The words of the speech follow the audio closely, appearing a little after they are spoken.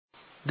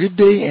Good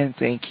day, and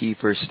thank you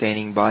for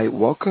standing by.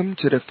 Welcome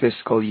to the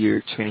fiscal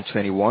year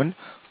 2021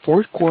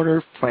 fourth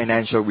quarter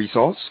financial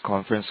results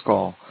conference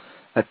call.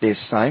 At this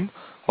time,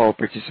 all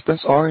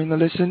participants are in a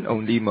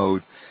listen-only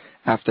mode.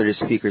 After the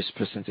speaker's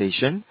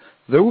presentation,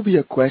 there will be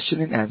a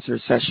question-and-answer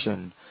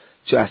session.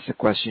 To ask a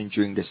question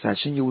during the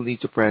session, you will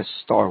need to press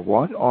star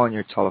one on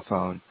your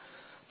telephone.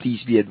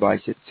 Please be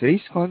advised that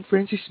today's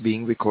conference is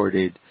being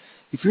recorded.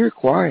 If you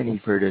require any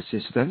further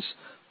assistance,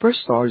 press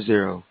star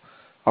zero.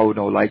 I would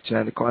now like to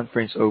hand the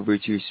conference over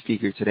to your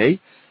speaker today,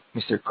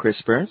 Mr. Chris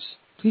Burns.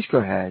 Please go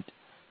ahead.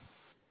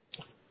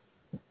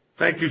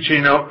 Thank you,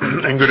 Chino,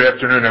 and good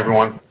afternoon,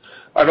 everyone.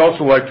 I'd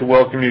also like to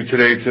welcome you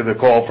today to the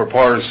call for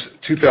PAR's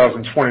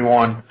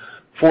 2021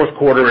 fourth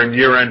quarter and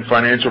year-end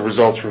financial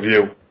results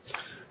review.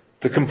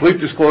 The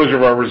complete disclosure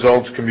of our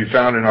results can be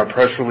found in our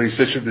press release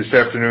issued this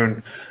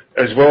afternoon,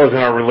 as well as in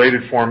our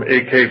related Form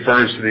 8-K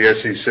furnished to the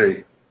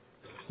SEC.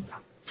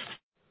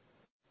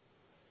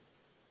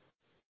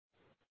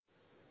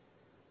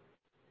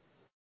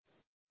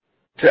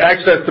 To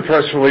access the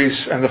press release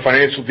and the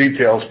financial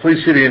details,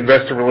 please see the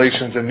investor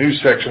relations and news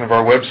section of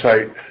our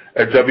website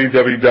at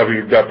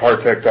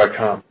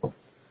www.partech.com.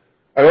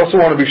 I also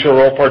want to be sure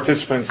all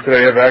participants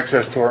today have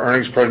access to our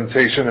earnings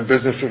presentation and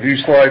business review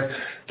slide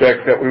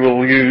deck that we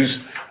will use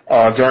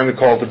during the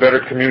call to better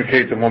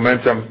communicate the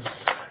momentum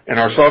in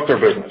our software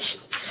business.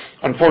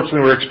 Unfortunately,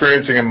 we're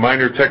experiencing a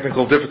minor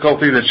technical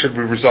difficulty that should be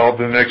resolved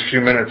in the next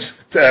few minutes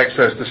to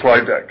access the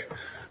slide deck.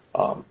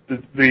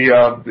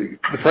 The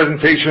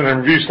presentation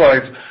and review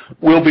slides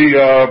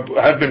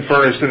have been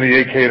furnished in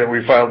the 8-K that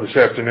we filed this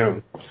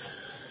afternoon.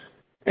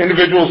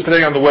 Individuals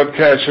today on the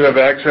webcast should have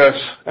access.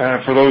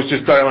 For those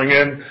just dialing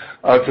in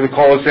to the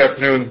call this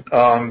afternoon,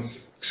 I'm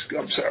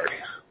sorry,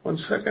 one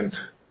second.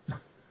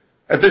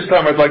 At this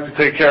time, I'd like to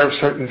take care of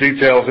certain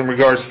details in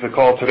regards to the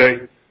call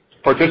today.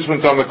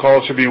 Participants on the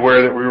call should be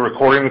aware that we're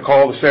recording the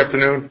call this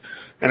afternoon,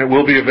 and it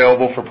will be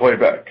available for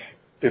playback.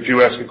 If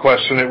you ask a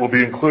question, it will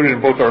be included in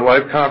both our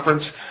live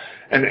conference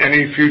and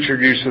any future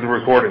use of the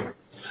recording.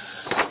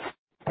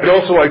 I'd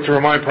also like to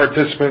remind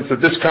participants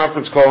that this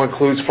conference call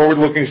includes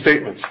forward-looking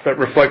statements that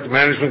reflect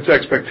management's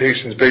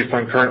expectations based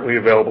on currently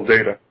available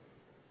data.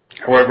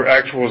 However,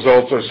 actual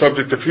results are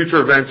subject to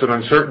future events and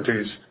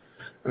uncertainties,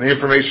 and the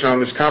information on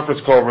this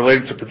conference call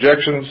related to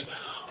projections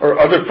or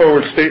other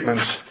forward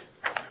statements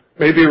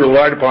may be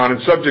relied upon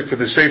and subject to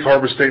the safe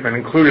harbor statement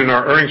included in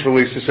our earnings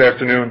release this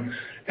afternoon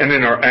and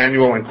in our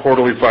annual and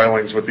quarterly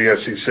filings with the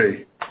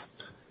SEC.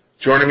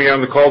 Joining me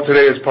on the call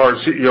today is PAR's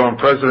CEO and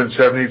President,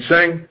 Savneet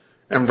Singh,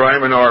 and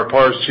Bryan Menar,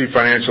 PAR's Chief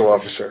Financial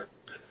Officer.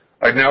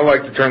 I'd now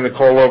like to turn the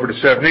call over to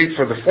Savneet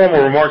for the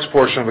formal remarks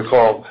portion of the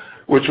call,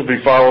 which will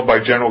be followed by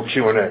general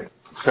Q&A.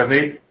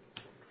 Savneet?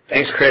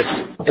 Thanks, Chris,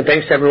 and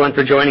thanks to everyone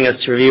for joining us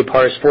to review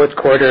PAR's fourth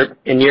quarter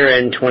and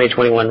year-end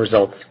 2021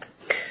 results.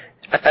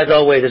 As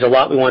always, there's a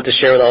lot we want to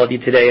share with all of you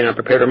today in our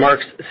prepared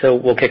remarks, so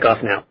we'll kick off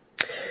now.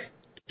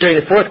 During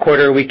the fourth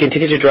quarter, we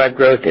continued to drive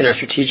growth in our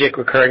strategic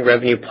recurring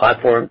revenue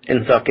platform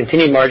and saw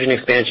continued margin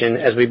expansion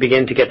as we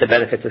begin to get the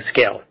benefits of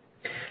scale.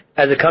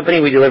 As a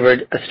company, we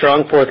delivered a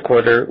strong fourth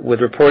quarter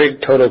with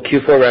reported total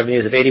Q4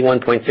 revenues of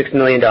 $81.6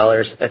 million,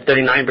 a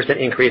 39%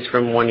 increase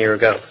from 1 year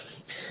ago.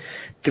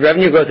 The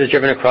revenue growth is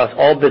driven across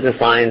all business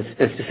lines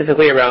and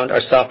specifically around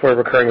our software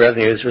recurring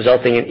revenues,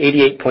 resulting in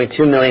 $88.2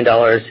 million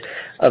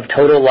of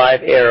total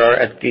live ARR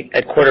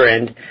at quarter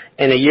end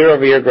and a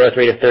year-over-year growth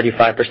rate of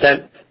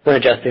 35%. When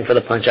adjusting for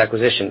the Punchh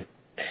acquisition.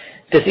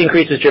 This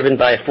increase was driven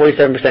by a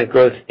 47%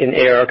 growth in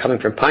ARR coming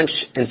from Punchh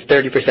and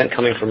 30%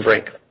 coming from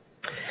Brink.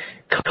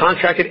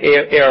 Contracted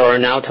ARR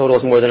now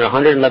totals more than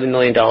 $111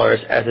 million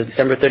as of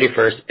December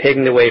 31st,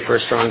 paving the way for a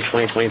strong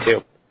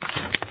 2022.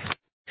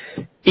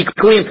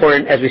 Equally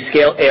important as we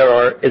scale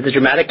ARR is the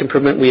dramatic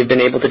improvement we have been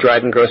able to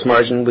drive in gross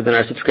margin within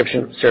our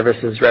subscription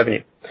services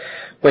revenue.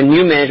 When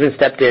new management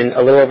stepped in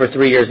a little over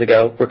 3 years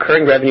ago,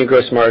 recurring revenue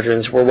gross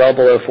margins were well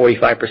below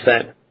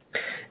 45%.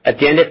 At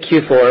the end of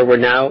Q4, we're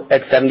now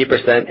at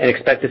 70% and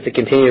expect this to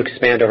continue to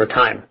expand over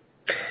time.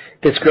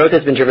 This growth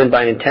has been driven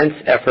by an intense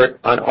effort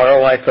on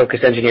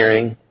ROI-focused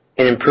engineering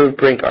and improved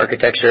Brink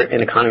architecture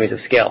and economies of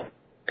scale.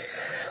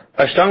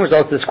 Our strong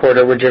results this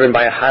quarter were driven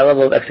by a high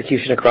level of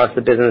execution across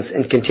the business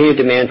and continued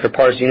demand for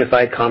PAR's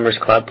unified commerce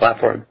cloud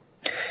platform.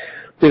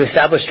 We've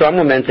established strong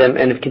momentum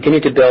and have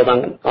continued to build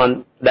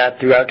on that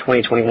throughout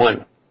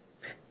 2021.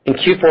 In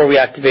Q4, we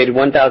activated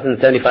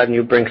 1,075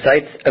 new Brink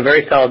sites, a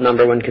very solid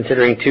number when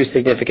considering 2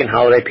 significant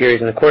holiday periods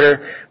in the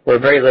quarter, where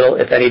very little,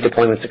 if any,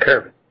 deployments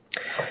occur.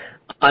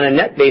 On a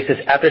net basis,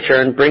 after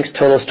churn, Brink's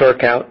total store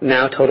count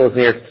now totals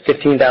near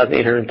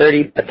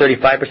 15,830, a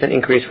 35%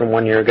 increase from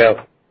 1 year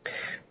ago.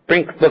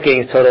 Brink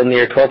bookings totaled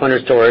near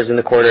 1,200 stores in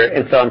the quarter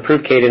and saw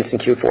improved cadence in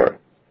Q4.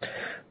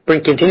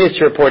 Brink continues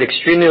to report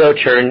extremely low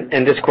churn,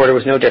 and this quarter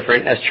was no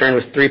different, as churn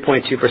was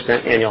 3.2%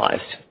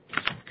 annualized.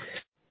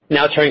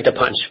 Now turning to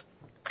Punchh.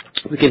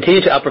 We continue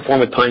to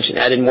outperform with Punchh and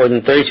added more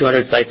than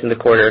 3,200 sites in the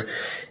quarter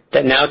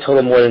that now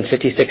total more than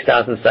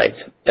 56,000 sites,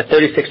 a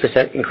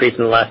 36% increase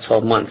in the last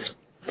 12 months.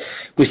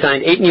 We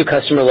signed 8 new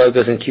customer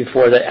logos in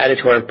Q4 that added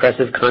to our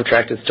impressive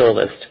contracted store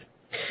list.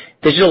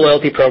 Digital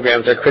loyalty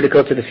programs are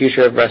critical to the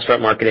future of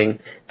restaurant marketing.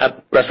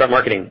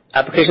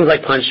 Applications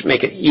like Punchh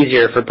make it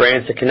easier for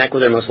brands to connect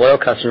with their most loyal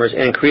customers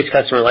and increase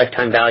customer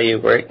lifetime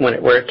value where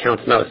it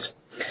counts most.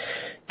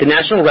 The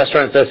National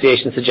Restaurant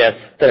Association suggests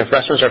that if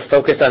restaurants are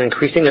focused on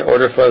increasing their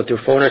order flow through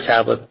phone or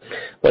tablet,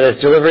 whether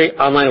it's delivery,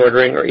 online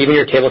ordering, or even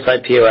your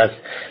tableside POS,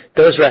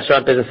 those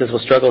restaurant businesses will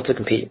struggle to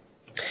compete.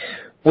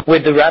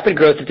 With the rapid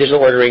growth of digital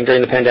ordering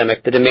during the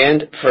pandemic, the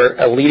demand for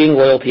a leading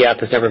loyalty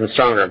app has never been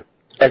stronger.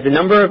 As the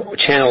number of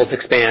channels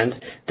expand,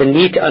 the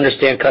need to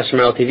understand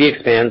customer LTV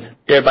expands,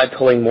 thereby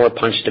pulling more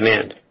Punchh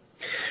demand.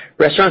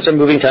 Restaurants are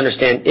moving to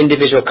understand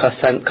individual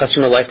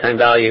customer lifetime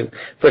value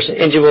versus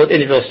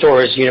individual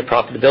stores' unit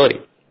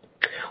profitability.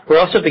 We're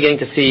also beginning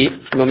to see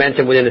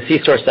momentum within the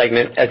C-store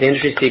segment as the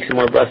industry seeks a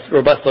more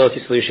robust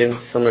loyalty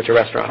solution similar to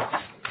restaurants.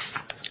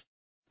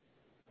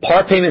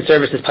 PAR Payment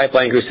Services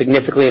pipeline grew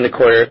significantly in the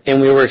quarter,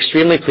 and we were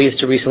extremely pleased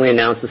to recently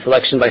announce the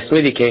selection by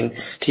Smoothie King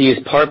to use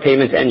PAR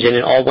Payments engine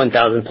in all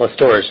 1,000+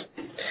 stores.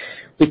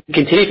 We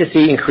continue to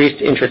see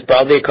increased interest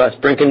broadly across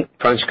the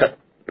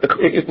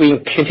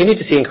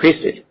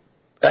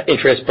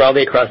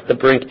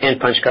Brink and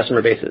Punchh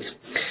customer bases.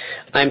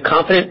 I am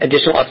confident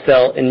additional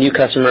upsell and new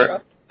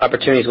customer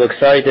opportunities will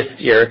accelerate this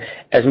year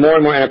as more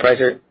and more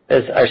enterprises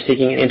are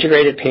seeking an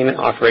integrated payment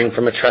offering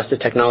from a trusted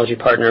technology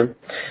partner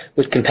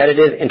with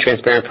competitive and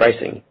transparent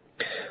pricing.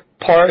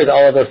 PAR is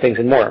all of those things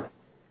and more.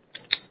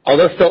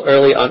 Although still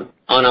early in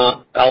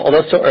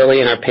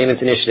our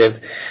payments initiative,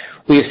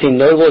 we have seen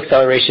notable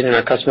acceleration in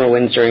our customer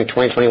wins during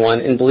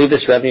 2021 and believe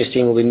this revenue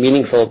stream will be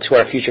meaningful to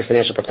our future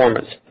financial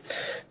performance.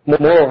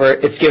 Moreover,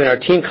 it's given our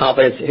team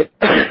confidence in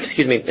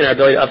our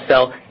ability to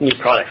upsell new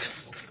products.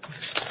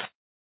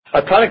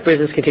 Our product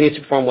business continues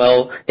to perform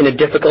well in a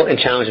difficult and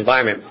challenged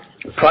environment.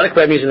 Product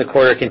revenues in the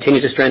quarter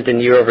continue to strengthen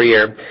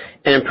year-over-year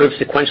and improve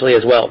sequentially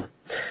as well.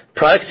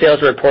 Product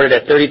sales were reported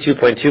at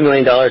 $32.2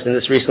 million in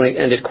this recently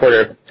ended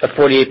quarter, a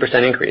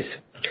 48% increase.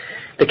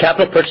 The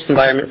capital purchase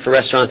environment for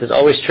restaurants is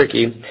always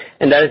tricky,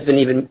 and that is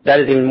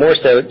even more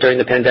so during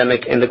the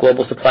pandemic and the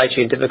global supply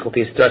chain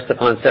difficulties thrust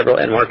upon several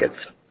end markets.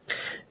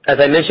 As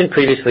I mentioned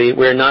previously,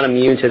 we are not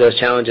immune to those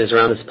challenges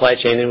around the supply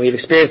chain, and we've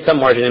experienced some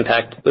margin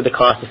impact with the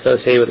costs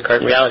associated with the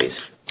current realities.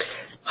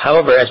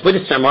 However, as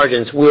witnessed in our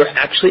margins, we were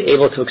actually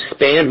able to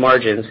expand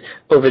margins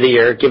over the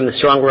year given the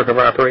strong work of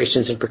our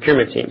operations and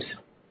procurement teams.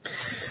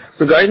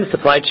 Regarding the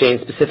supply chain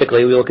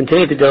specifically, we will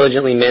continue to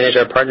diligently manage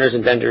our partners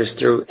and vendors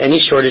through any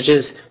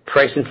shortages,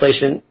 price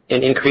inflation,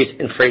 and increase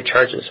in freight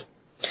charges.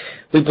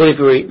 We believe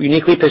we're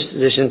uniquely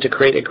positioned to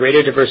create a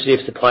greater diversity of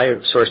supplier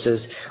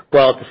sources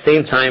while at the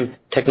same time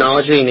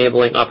technology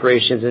enabling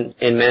operations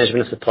and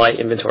management of supply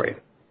inventory.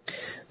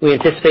 We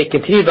anticipate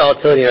continued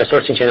volatility in our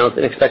sourcing channels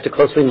and expect to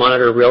closely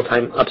monitor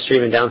real-time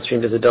upstream and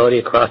downstream visibility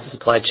across the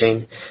supply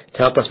chain to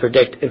help us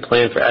predict and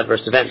plan for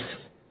adverse events.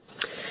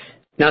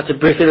 Now to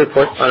briefly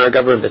report on our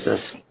government business.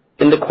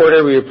 In the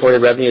quarter, we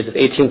reported revenues of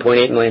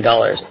 $18.8 million,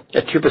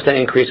 a 2%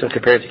 increase when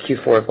compared to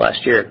Q4 of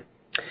last year.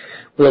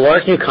 With a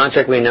large new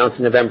contract we announced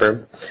in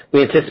November,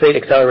 we anticipate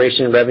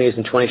acceleration in revenues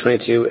in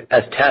 2022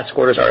 as task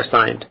orders are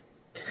assigned.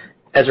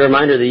 As a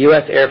reminder, the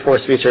U.S. Air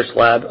Force Research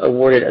Lab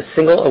awarded a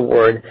single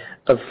award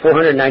of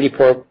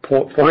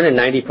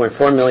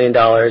 $490.4 million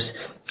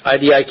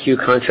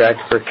IDIQ contract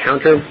for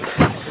counter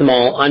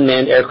small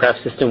unmanned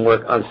aircraft system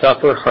work on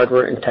software,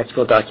 hardware, and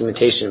technical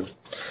documentation.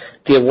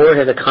 The award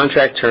has a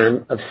contract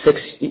term of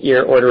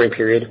 6-year ordering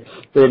period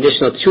with an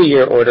additional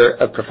 2-year order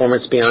of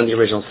performance beyond the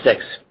original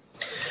 6.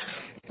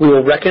 We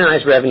will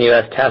recognize revenue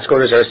as task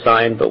orders are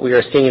assigned, but we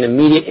are seeing an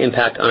immediate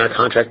impact on our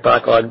contract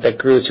backlog that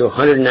grew to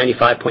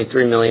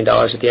 $195.3 million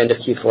at the end of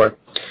Q4,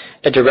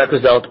 a direct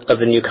result of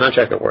the new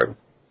contract award.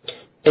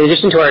 In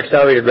addition to our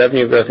accelerated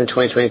revenue growth in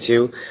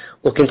 2022,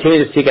 we'll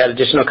continue to seek out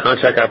additional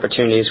contract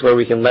opportunities where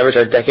we can leverage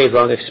our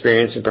decades-long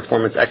experience in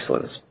performance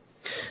excellence,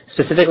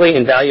 specifically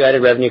in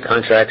value-added revenue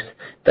contracts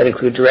that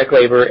include direct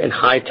labor and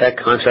high-tech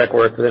contract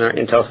work within our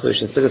Intel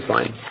Solutions business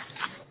line.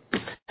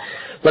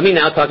 Let me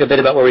now talk a bit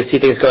about where we see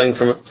things going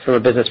from a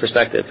business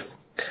perspective.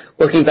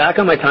 Looking back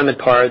on my time at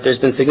PAR, there's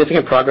been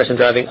significant progress in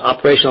driving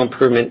operational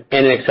improvement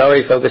and an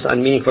accelerated focus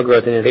on meaningful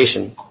growth and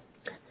innovation.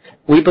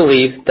 We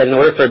believe that in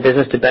order for a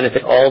business to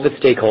benefit all of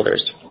its stakeholders,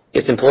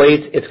 its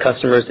employees, its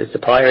customers, its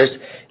suppliers,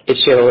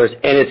 its shareholders,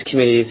 and its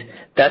communities,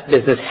 that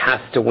business has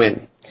to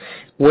win.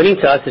 Winning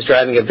to us is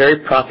driving a very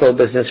profitable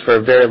business for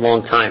a very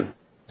long time.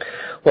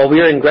 While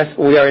we are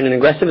in an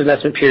aggressive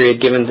investment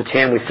period given the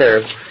TAM we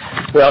serve,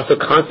 we're also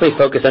constantly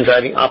focused on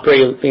driving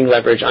operating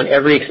leverage on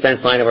every expense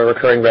line of our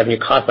recurring revenue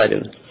cost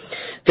items.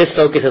 This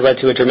focus has led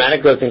to a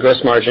dramatic growth in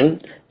gross margin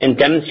and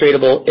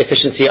demonstrable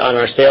efficiency on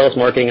our sales,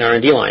 marketing, and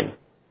R&D line.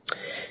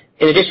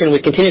 In addition,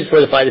 we continue to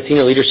solidify the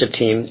senior leadership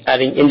team,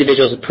 adding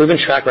individuals with proven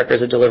track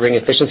records of delivering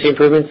efficiency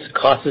improvements,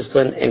 cost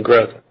discipline, and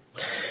growth.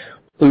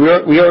 We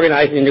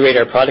reorganized and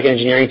integrated our product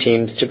engineering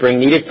teams to bring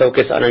needed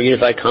focus on our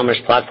unified commerce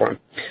platform,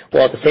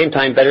 while at the same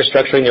time better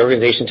structuring the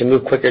organization to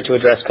move quicker to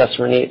address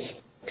customer needs.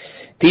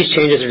 These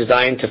changes are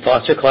designed to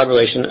foster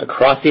collaboration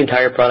across the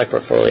entire product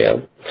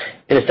portfolio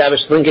and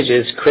establish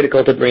linkages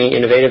critical to bringing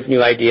innovative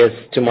new ideas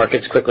to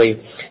markets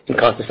quickly and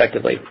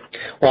cost-effectively,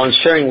 while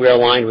ensuring we are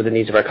aligned with the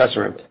needs of our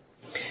customers.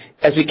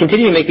 As we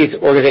continue to make these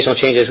organizational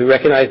changes, we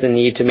recognize the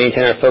need to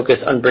maintain our focus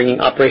on bringing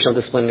operational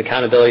discipline and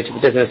accountability to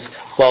the business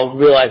while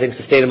realizing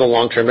sustainable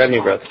long-term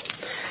revenue growth.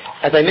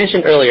 As I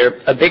mentioned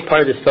earlier, a big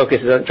part of this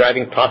focus is on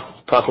driving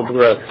profitable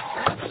growth,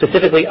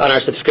 specifically on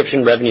our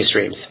subscription revenue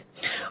streams.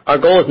 Our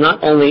goal is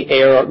not only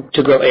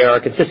to grow ARR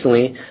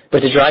consistently,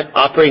 but to drive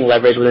operating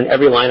leverage within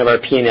every line of our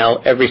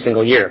P&L every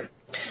single year.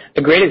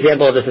 A great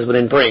example of this is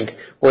within Brink,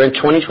 where in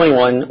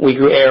 2021 we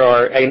grew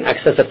ARR in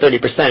excess of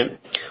 30%,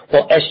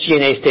 while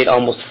SG&A stayed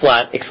almost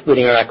flat,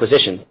 excluding our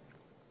acquisition.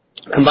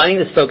 Combining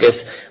this focus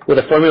with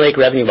a formulaic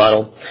revenue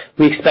model,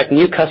 we expect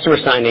new customer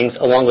signings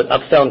along with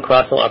upsell and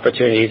cross-sell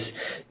opportunities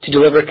to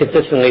deliver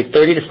consistently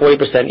 30 to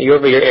 40%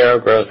 year-over-year ARR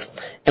growth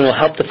and will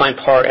help define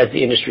PAR as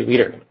the industry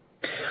leader.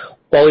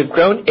 While we've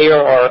grown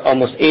ARR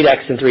almost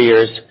 8x in 3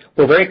 years,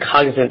 we're very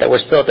cognizant that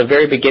we're still at the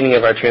very beginning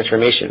of our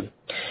transformation,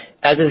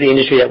 as is the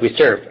industry that we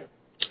serve.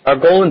 Our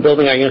goal in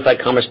building our unified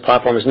commerce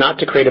platform is not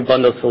to create a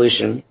bundled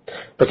solution,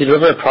 but to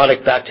deliver a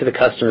product back to the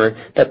customer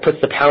that puts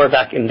the power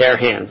back in their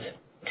hands.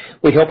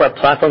 We hope our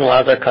platform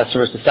allows our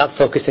customers to stop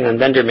focusing on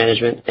vendor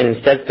management and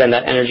instead spend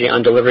that energy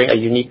on delivering a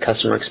unique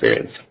customer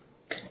experience.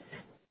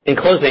 In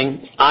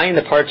closing, I and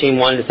the PAR team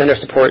wanted to send our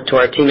support to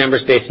our team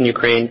members based in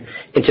Ukraine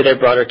and to their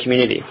broader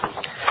community.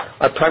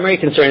 Our primary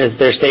concern is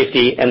their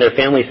safety and their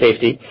family's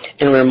safety,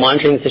 and we're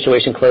monitoring the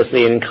situation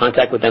closely and in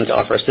contact with them to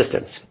offer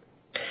assistance.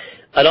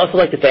 I'd also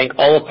like to thank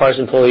all of PAR's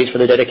employees for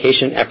their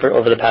dedication and effort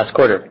over the past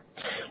quarter.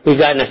 We've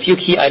gotten a few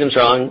key items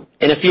right,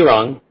 and a few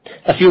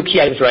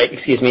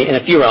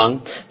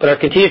wrong, but our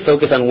continued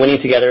focus on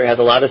winning together has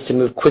allowed us to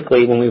move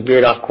quickly when we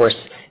veered off course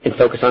and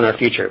focus on our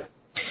future.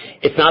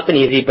 It's not been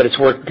easy, but it's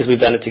worked because we've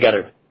done it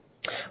together.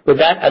 With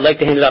that, I'd like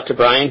to hand it off to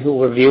Brian, who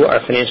will review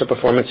our financial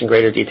performance in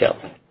greater detail.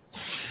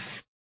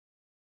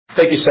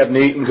 Thank you,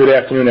 Savneet, and good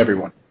afternoon,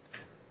 everyone.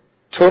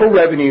 Total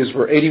revenues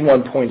were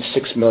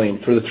 $81.6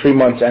 million for the 3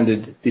 months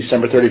ended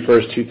December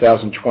 31st,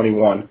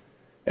 2021,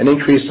 an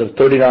increase of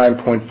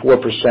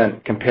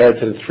 39.4% compared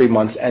to the 3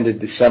 months ended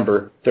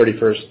December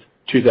 31st,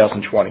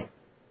 2020.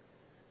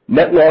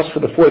 Net loss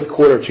for the fourth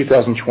quarter of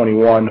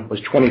 2021 was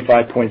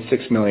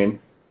 $25.6 million,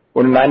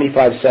 or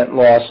 95-cent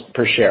loss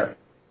per share,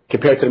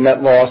 compared to the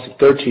net loss of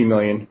 $13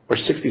 million, or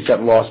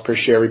 60-cent loss per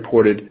share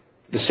reported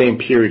for the same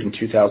period in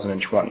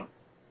 2020.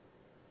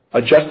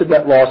 Adjusted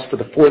net loss for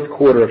the fourth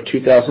quarter of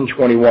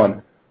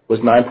 2021 was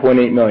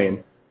 $9.8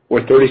 million,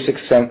 or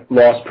 36-cent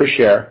loss per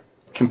share,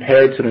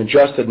 compared to an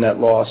adjusted net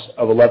loss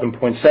of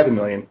 $11.7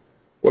 million,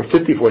 or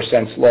 54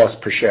 cents loss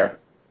per share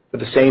for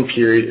the same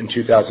period in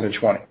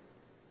 2020.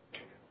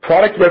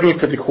 Product revenue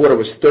for the quarter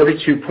was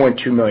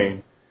 $32.2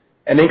 million,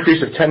 an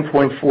increase of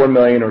 $10.4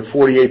 million, or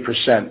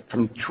 48%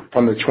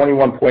 from the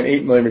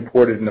 $21.8 million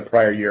reported in the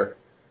prior year.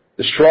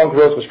 The strong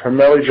growth was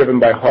primarily driven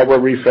by hardware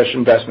refresh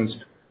investments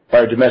by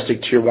our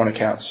domestic Tier 1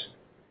 accounts.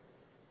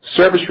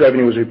 Service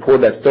revenue was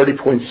reported at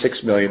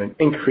 $30.6 million, an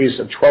increase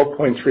of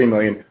 $12.3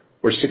 million,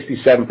 or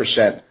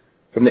 67%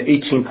 from the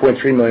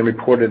 $18.3 million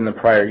reported in the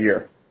prior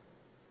year.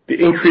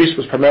 The increase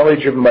was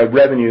primarily driven by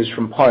revenues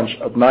from Punchh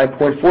of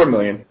 $9.4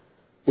 million,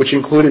 which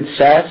included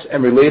SaaS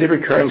and related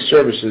recurring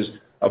services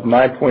of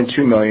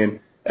 $9.2 million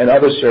and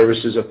other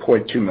services of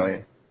 $0.2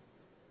 million.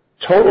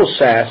 Total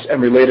SaaS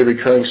and related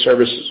recurring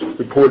services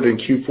reported in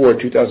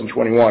Q4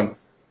 2021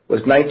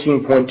 was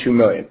 $19.2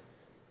 million,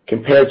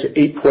 compared to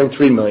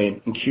 $8.3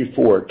 million in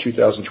Q4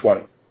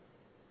 2020.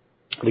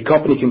 The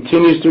company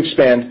continues to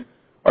expand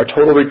our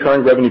total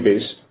recurring revenue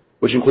base,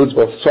 which includes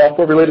both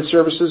software-related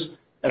services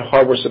and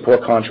hardware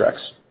support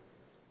contracts.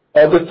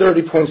 Of the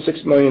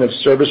 $30.6 million of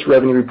service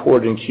revenue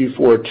reported in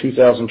Q4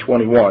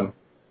 2021,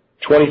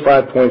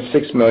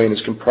 $25.6 million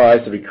is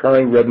comprised of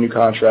recurring revenue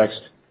contracts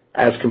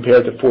as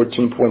compared to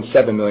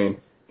 $14.7 million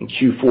in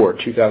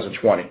Q4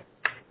 2020.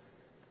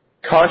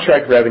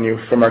 Contract revenue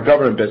from our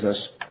government business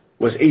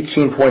was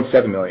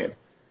 $18.7 million,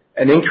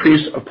 an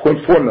increase of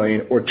 $0.4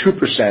 million, or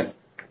 2%,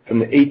 from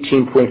the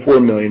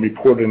 $18.4 million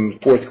reported in the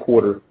fourth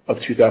quarter of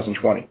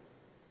 2020.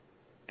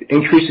 The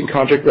increase in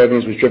contract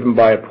revenues was driven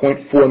by a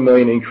 $0.4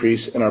 million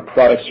increase in our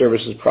product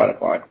services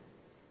product line.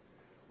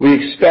 We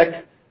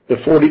expect the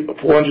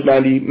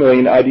 $490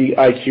 million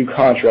IDIQ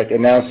contract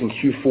announced in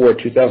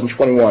Q4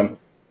 2021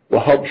 will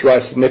help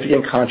drive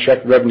significant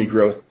contract revenue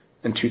growth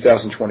in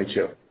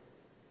 2022.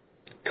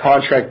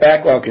 Contract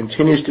backlog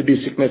continues to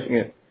be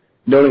significant,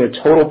 noting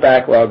a total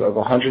backlog of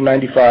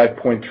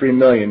 $195.3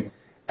 million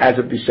as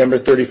of December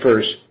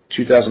 31st,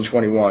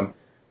 2021,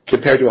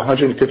 compared to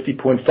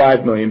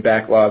 $150.5 million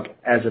backlog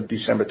as of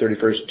December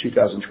 31st,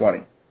 2020.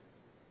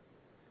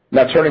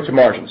 Now turning to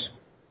margins.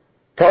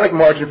 Product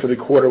margin for the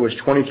quarter was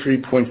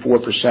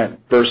 23.4%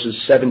 versus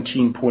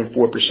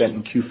 17.4%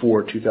 in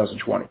Q4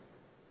 2020.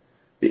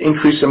 The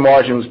increase in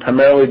margin was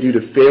primarily due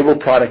to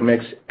favorable product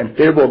mix and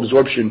favorable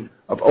absorption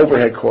of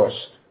overhead costs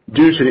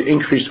due to the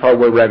increased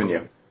hardware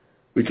revenue,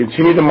 We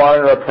continue to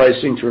monitor our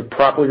pricing to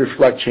properly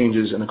reflect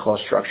changes in the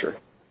cost structure.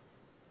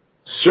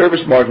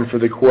 Service margin for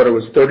the quarter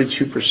was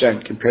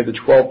 32% compared to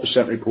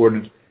 12%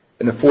 reported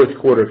in the fourth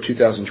quarter of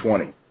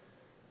 2020.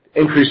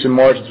 The increase in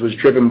margins was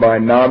driven by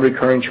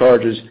non-recurring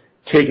charges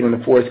taken in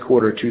the fourth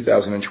quarter of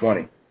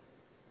 2020.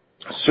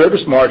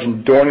 Service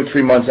margin during the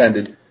 3 months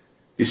ended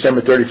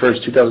December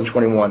 31st,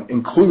 2021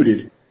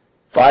 included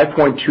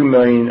 $5.2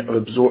 million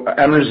of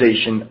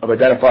amortization of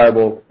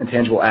identifiable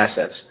intangible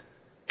assets,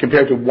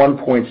 compared to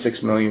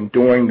 $1.6 million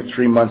during the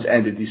 3 months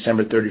ended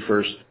December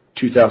 31st,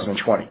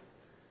 2020.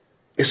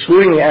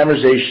 Excluding the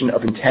amortization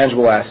of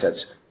intangible assets,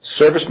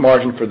 service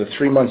margin for the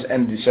 3 months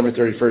ended December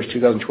 31st,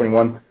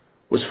 2021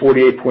 was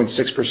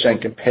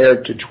 48.6%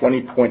 compared to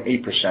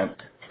 20.8%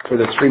 for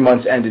the 3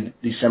 months ended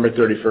December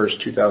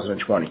 31st,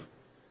 2020.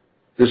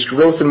 This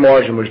growth in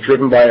margin was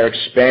driven by our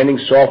expanding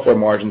software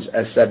margins,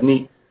 as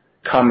Savneet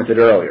commented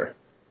earlier.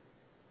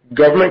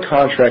 Government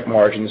contract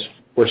margins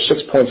were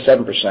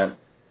 6.7%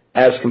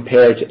 as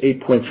compared to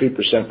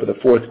 8.3% for the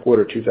fourth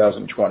quarter of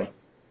 2020.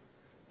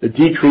 The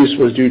decrease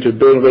was due to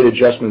billing rate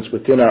adjustments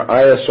within our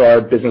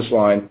ISR business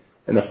line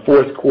in the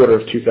fourth quarter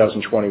of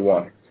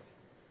 2021.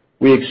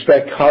 We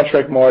expect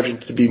contract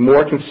margins to be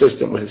more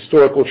consistent with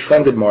historical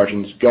trended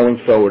margins going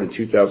forward in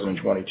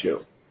 2022.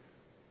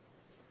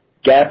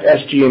 GAAP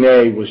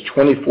SG&A was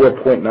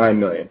 $24.9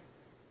 million,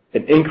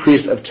 an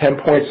increase of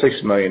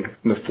 $10.6 million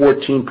from the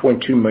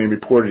 $14.2 million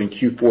reported in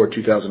Q4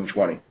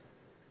 2020.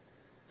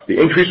 The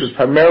increase was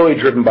primarily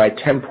driven by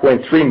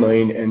 $10.3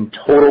 million in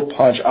total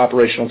Punchh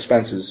operational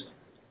expenses,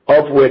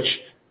 of which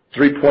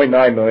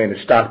 $3.9 million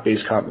is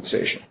stock-based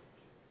compensation.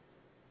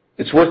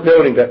 It's worth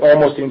noting that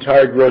almost the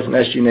entire growth in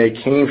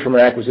SG&A came from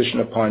our acquisition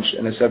of Punchh,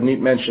 and as Savneet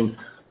mentioned,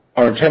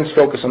 our intense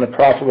focus on the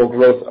profitable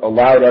growth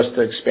allowed us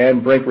to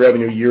expand Brink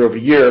revenue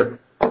year-over-year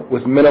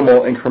with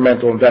minimal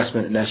incremental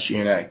investment in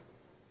SG&A.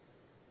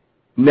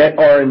 Net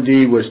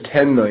R&D was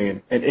 $10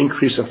 million, an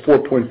increase of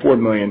 $4.4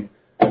 million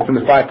from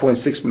the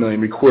 $5.6 million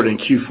recorded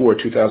in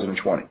Q4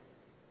 2020.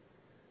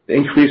 The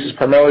increase is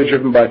primarily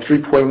driven by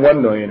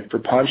 $3.1 million for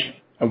Punchh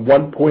and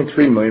 $1.3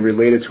 million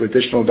related to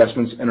additional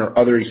investments in our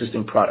other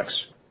existing products.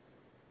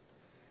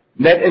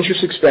 Net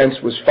interest expense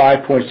was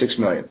 $5.6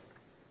 million,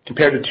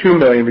 compared to $2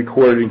 million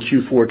recorded in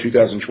Q4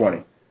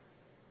 2020.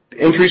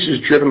 The increase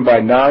is driven by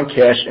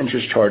non-cash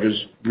interest charges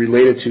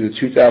related to the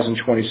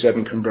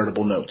 2027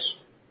 convertible notes.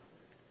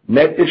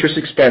 Net interest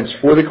expense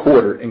for the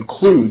quarter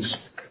includes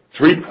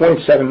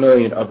 $3.7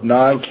 million of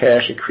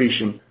non-cash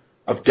accretion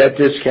of debt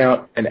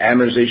discount and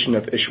amortization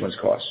of issuance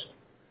costs.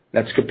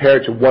 That's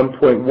compared to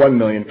 $1.1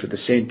 million for the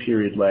same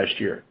period last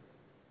year.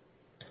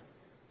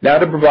 Now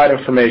to provide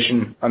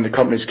information on the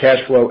company's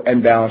cash flow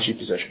and balance sheet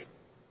position.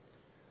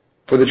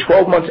 For the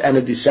 12 months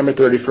ended December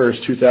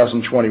 31st,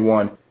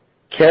 2021,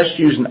 cash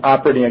used in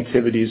operating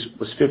activities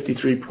was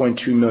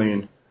 $53.2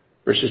 million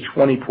versus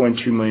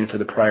 $20.2 million for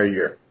the prior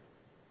year.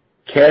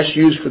 Cash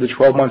used for the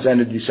 12 months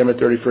ended December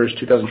 31st,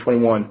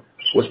 2021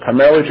 was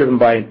primarily driven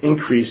by an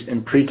increase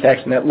in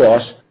pre-tax net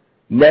loss,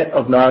 net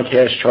of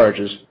non-cash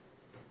charges,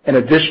 and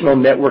additional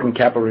net working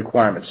capital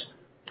requirements,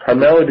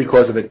 primarily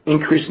because of an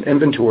increase in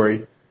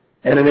inventory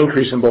and an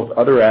increase in both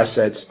other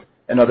assets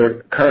and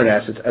other current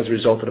assets as a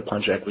result of the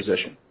Punchh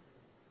acquisition.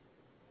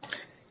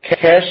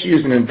 Cash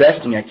used in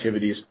investing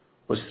activities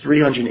was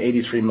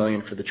 $383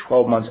 million for the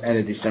 12 months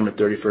ended December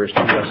 31st,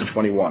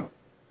 2021,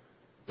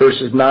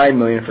 versus $9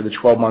 million for the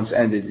 12 months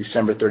ended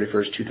December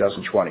 31st,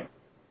 2020.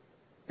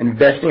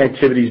 Investing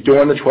activities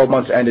during the 12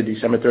 months ended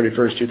December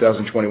 31st,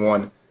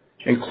 2021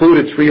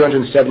 included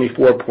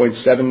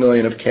 $374.7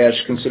 million of cash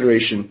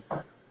consideration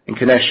in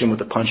connection with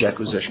the Punchh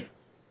acquisition.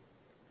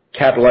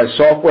 Capitalized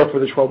software for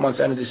the 12 months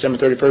ended December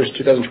 31st,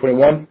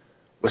 2021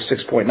 was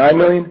 $6.9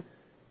 million,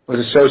 was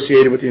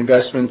associated with the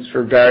investments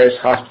for various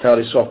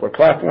hospitality software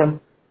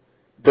platform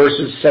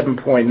versus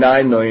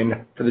 $7.9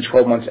 million for the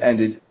 12 months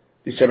ended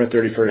December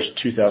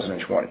 31st,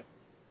 2020.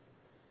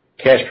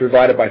 Cash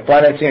provided by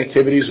financing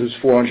activities was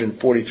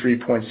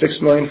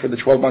 $443.6 million for the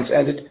 12 months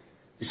ended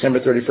December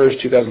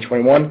 31st,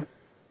 2021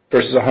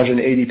 versus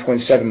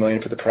 $180.7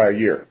 million for the prior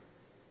year.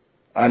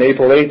 On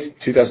April 8th,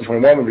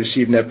 2021, we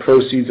received net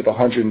proceeds of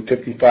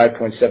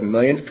 $155.7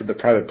 million for the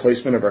private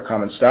placement of our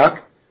common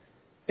stock,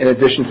 in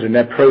addition to the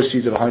net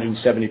proceeds of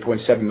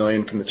 $170.7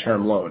 million from the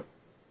term loan.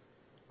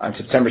 On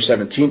September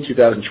 17th,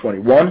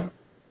 2021,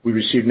 we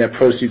received net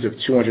proceeds of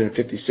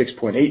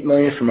 $256.8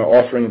 million from our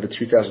offering of the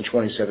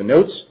 2027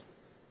 notes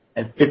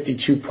and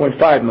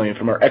 $52.5 million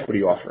from our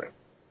equity offering.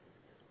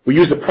 We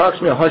used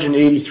approximately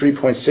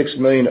 $183.6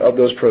 million of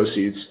those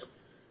proceeds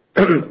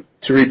to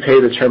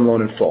repay the term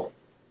loan in full.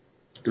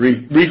 The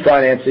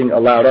refinancing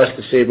allowed us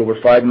to save over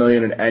 $5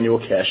 million in annual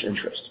cash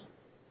interest.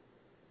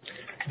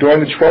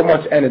 During the 12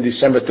 months ended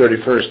December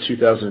 31st,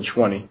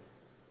 2020,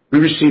 we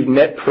received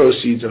net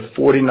proceeds of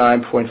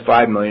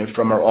 $49.5 million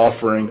from our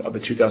offering of the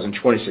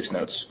 2026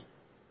 notes,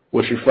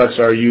 which reflects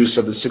our use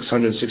of the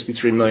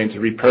 $663 million to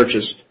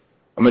repurchase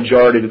a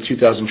majority of the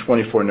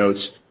 2024 notes,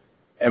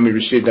 and we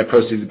received net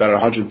proceeds of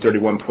about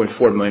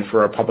 $131.4 million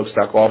for our public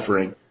stock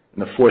offering in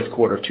the fourth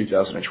quarter of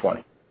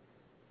 2020.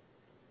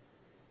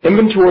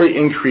 Inventory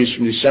increased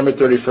from December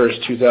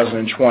 31st,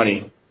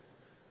 2020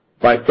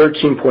 by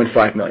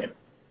 $13.5 million.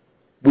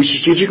 We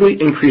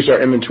strategically increased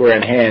our inventory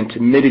on hand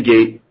to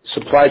mitigate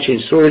supply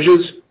chain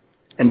shortages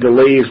and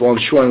delays while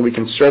ensuring we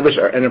can service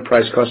our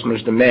enterprise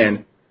customers'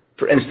 demand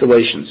for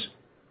installations,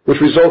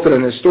 which resulted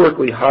in a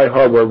historically high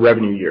hardware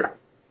revenue year.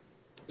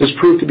 This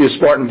proved to be a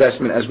smart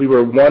investment as we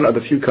were one of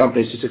the few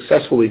companies to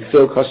successfully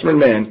fill customer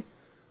demand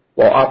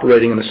while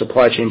operating in a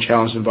supply chain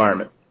challenged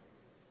environment.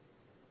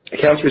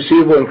 Accounts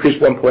receivable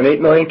increased $1.8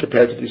 million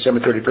compared to December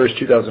 31st,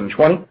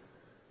 2020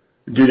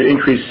 due to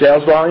increased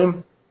sales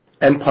volume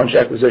and Punchh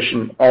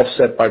acquisition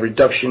offset by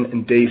reduction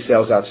in days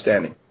sales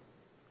outstanding.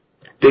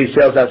 Days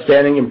sales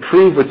outstanding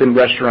improved within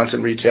restaurants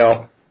and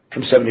retail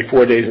from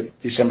 74 days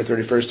at December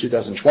 31st,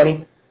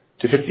 2020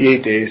 to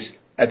 58 days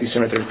at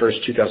December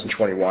 31st,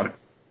 2021.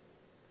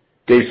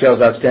 Days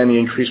sales outstanding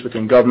increased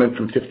within government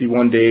from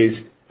 51 days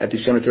at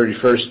December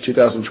 31st,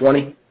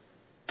 2020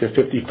 to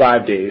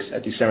 55 days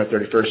at December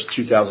 31st,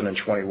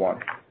 2021.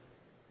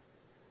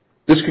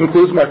 This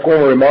concludes my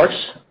formal remarks,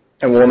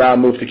 and we'll now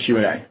move to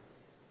Q&A.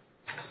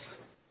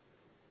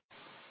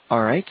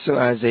 All right, so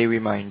as a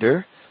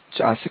reminder,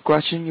 to ask a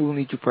question, you will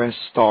need to press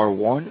star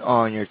 1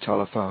 on your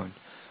telephone.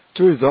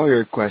 To withdraw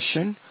your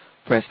question,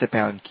 press the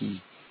pound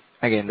key.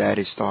 Again, that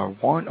is star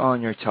 1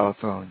 on your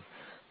telephone.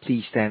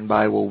 Please stand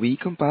by while we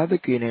compile the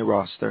Q&A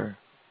roster.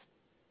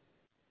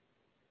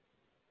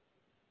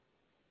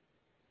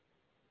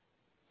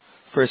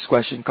 First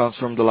question comes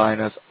from the line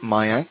of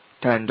Mayank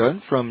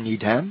Tandon from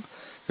Needham.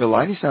 Your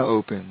line is now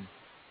open.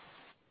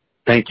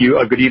 Thank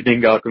you. Good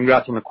evening.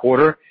 Congrats on the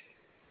quarter.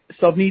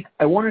 Savneet,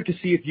 I wanted to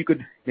see if you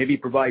could maybe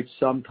provide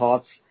some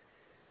thoughts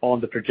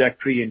on the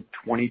trajectory in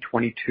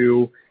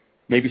 2022,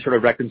 maybe sort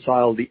of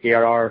reconcile the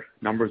ARR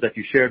numbers that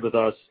you shared with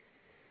us,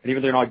 and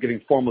even though you're not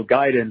giving formal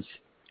guidance,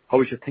 how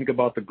we should think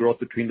about the growth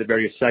between the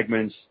various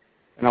segments.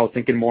 And I was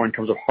thinking more in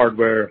terms of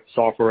hardware,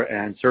 software,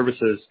 and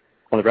services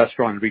on the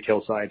restaurant and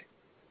retail side.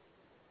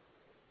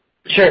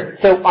 Sure.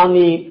 So on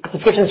the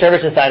subscription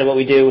services side of what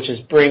we do, which is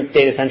Brink,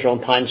 Data Central,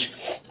 and Punchh,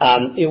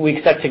 we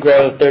expect to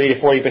grow 30 to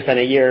 40%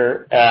 a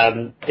year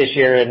this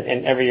year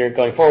and every year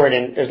going forward.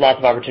 And there's lots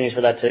of opportunities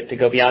for that to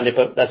go beyond it,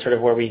 but that's sort of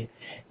where we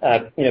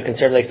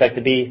conservatively expect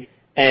to be.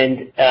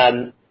 And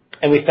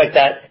we expect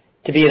that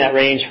to be in that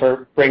range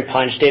for Brink,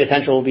 Punchh. Data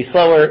Central will be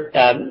slower,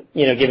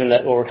 given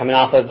that what we're coming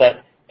off of,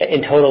 but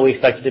in total we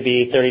expect it to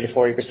be 30 to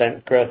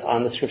 40% growth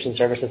on the subscription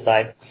services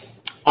side.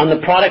 On the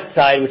product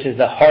side, which is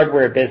the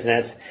hardware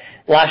business,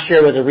 last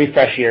year was a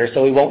refresh year,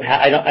 so we won't.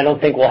 I don't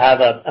think we'll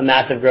have a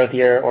massive growth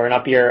year or an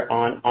up year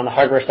on the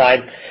hardware side,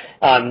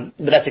 but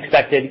that's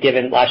expected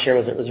given last year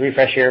was a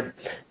refresh year.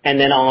 And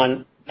then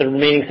on the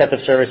remaining set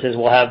of services,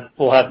 we'll have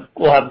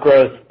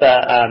growth,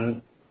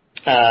 sort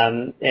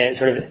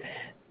of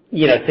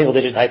single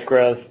digit type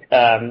growth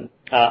on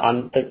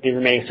the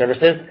remaining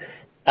services.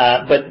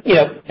 But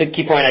the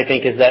key point I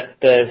think is that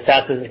the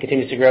SaaS business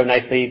continues to grow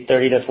nicely,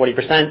 30 to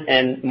 40%,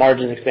 and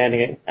margins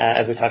expanding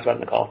as we talked about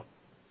in the call.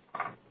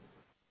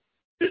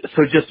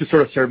 So just to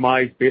sort of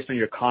surmise, based on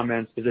your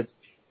comments, is it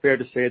fair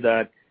to say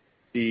that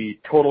the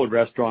total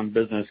restaurant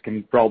business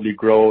can probably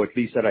grow at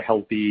least at a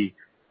healthy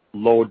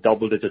low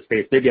double-digit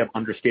pace? Maybe I'm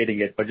understating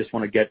it, but just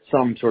want to get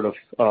some sort of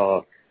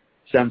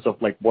sense of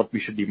like what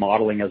we should be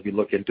modeling as we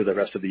look into the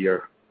rest of the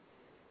year.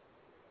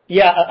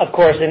 Yeah, of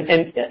course. And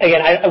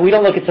again, we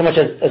don't look at so much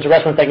as a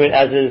restaurant segment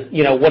as is,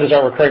 what is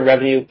our recurring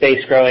revenue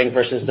base growing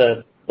versus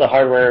the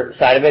hardware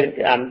side of it,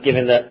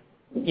 given that,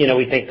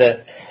 we think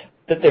that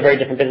they're very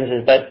different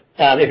businesses. But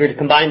if you're to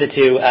combine the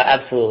two,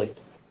 absolutely.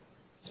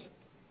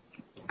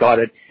 Got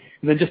it.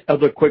 And then just as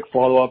a quick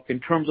follow-up, in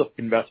terms of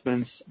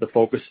investments, the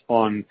focus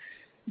on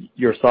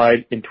your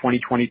side in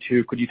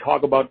 2022, could you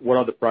talk about what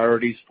are the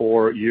priorities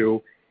for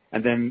you?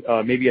 And then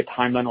maybe a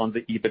timeline on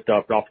the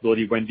EBITDA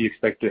profitability. When do you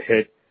expect to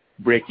hit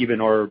break even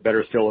or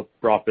better still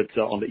profits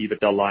on the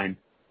EBITDA line?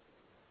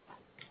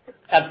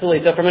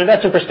 Absolutely. So from an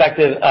investment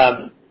perspective,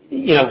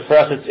 for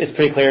us, it's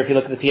pretty clear. If you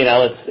look at the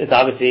P&L, it's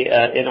obviously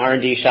an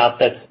R&D shop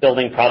that's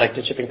building product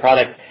and shipping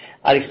product.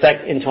 I'd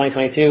expect in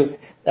 2022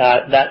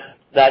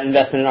 that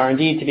investment in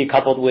R&D to be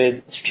coupled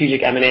with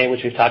strategic M&A,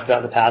 which we've talked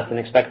about in the past and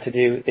expect to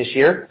do this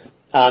year.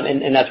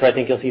 And that's where I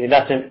think you'll see the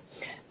investment.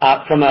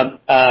 From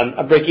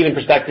a break-even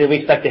perspective, we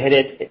expect to hit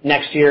it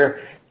next year.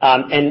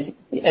 And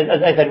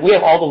as I said, we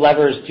have all the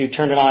levers to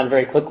turn it on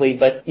very quickly,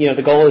 but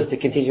the goal is to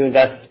continue to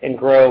invest and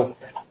grow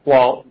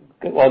while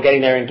getting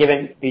there. And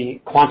given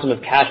the quantum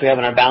of cash we have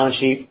on our balance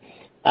sheet,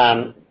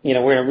 we're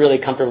in a really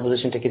comfortable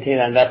position to continue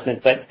that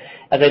investment. But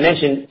as I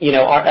mentioned,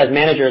 as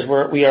managers,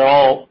 we are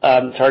all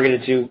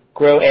targeted to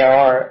grow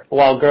ARR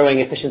while growing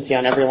efficiency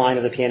on every line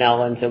of the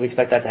P&L, and so we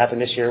expect that to happen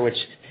this year, which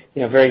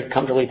very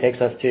comfortably takes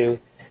us to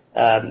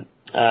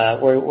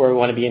where we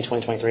want to be in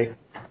 2023.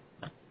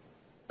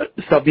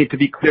 Savneet, to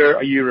be clear,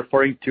 are you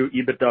referring to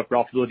EBITDA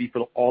profitability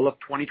for all of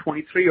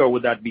 2023, or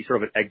would that be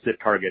sort of an exit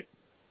target?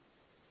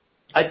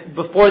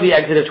 Before the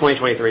exit of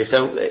 2023,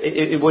 so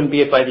it wouldn't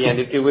be by the end.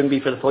 It wouldn't be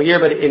for the full year,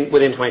 but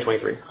within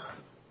 2023.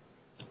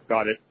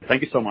 Got it.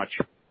 Thank you so much.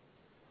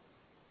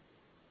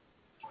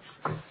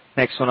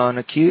 Next one on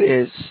the queue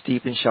is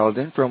Stephen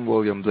Sheldon from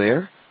William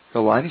Blair.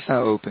 Your line is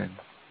now open.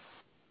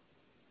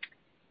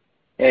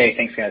 Hey,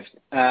 thanks, guys.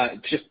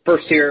 Just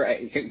first here,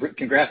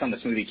 congrats on the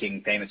Smoothie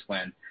King payments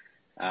win.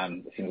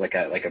 It seems like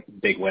a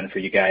big win for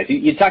you guys.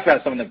 You talked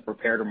about some of the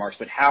prepared remarks,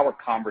 but how are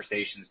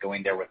conversations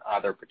going there with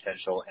other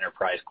potential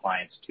enterprise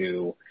clients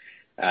to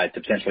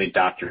potentially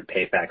adopt your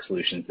PayFac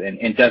solutions?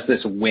 And does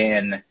this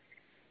win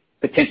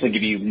potentially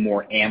give you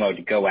more ammo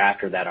to go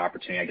after that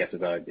opportunity, I guess,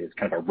 is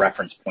kind of a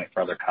reference point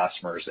for other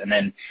customers? And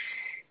then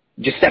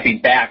just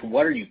stepping back,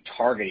 what are you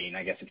targeting,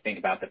 I guess, if you think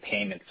about the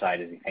payment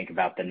side as you think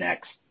about the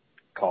next,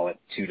 call it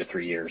 2 to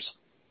 3 years?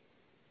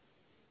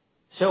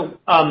 So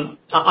on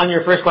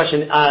your first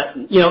question,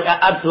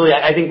 absolutely.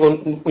 I think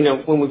when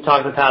we've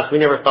talked in the past, we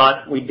never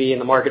thought we'd be in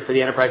the market for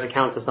the enterprise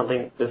accounts of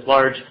something this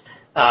large,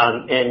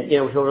 and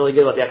we feel really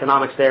good about the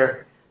economics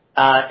there.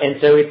 And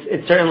so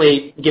it's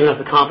certainly given us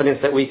the confidence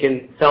that we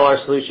can sell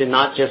our solution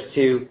not just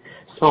to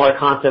smaller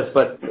concepts,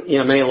 but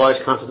many large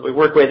concepts that we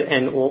work with,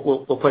 and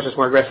will push us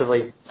more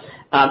aggressively.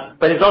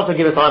 But it's also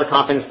given us a lot of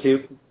confidence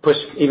to push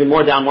even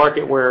more down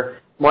market where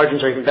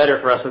margins are even better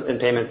for us in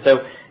payments.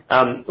 So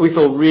we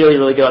feel really,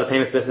 really good about the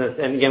payments business.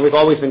 And again, we've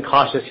always been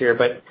cautious here,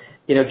 but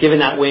given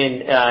that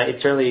win,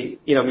 it certainly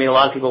made a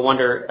lot of people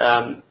wonder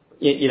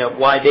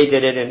why they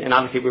did it, and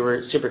obviously we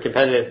were super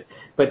competitive.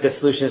 But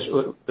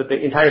the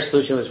entire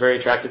solution was very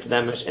attractive to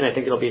them, and I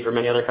think it'll be for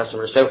many other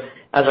customers. So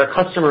as our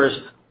customers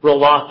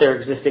roll off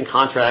their existing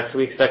contracts,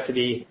 we expect to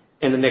be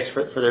in the mix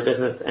for their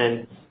business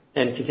and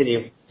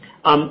continue.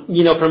 From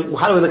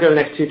how do we look over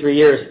the next 2-3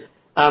 years?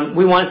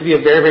 We want it to be a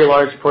very, very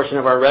large portion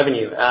of our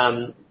revenue.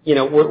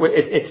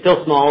 It's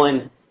still small,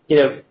 and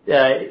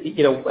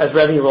as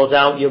revenue rolls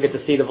out, you'll get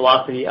to see the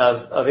velocity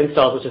of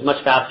installs, which is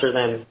much faster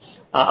than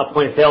a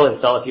point of sale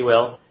install, if you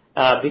will.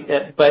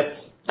 But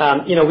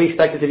we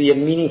expect it to be a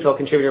meaningful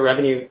contributor to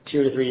revenue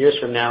 2 to 3 years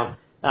from now.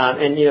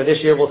 And this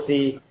year we'll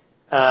see,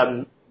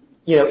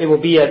 it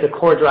will be the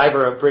core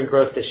driver of Brink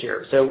growth this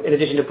year. So in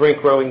addition to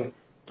Brink growing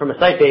from a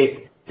site base,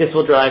 this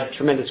will drive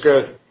tremendous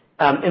growth.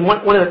 And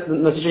one of the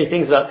most interesting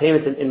things about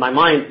payments in my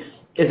mind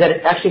is that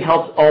it actually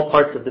helps all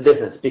parts of the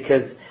business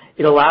because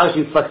it allows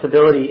you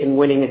flexibility in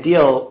winning a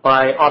deal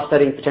by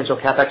offsetting potential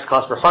CapEx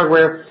costs for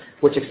hardware,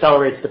 which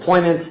accelerates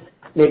deployments,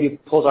 maybe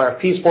pulls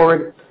RFPs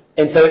forward.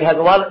 And so there's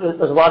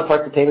a lot of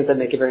parts of payments that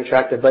make it very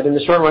attractive. But in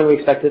the short run, we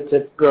expect it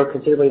to grow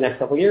considerably in the next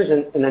couple of years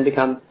and then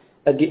become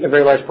a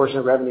very large portion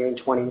of revenue in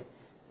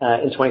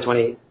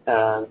 2023,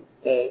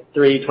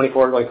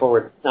 2024 going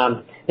forward.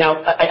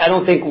 Now, I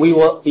don't think we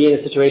will be in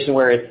a situation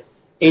where it's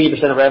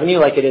 80% of revenue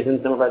like it is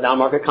in some of our down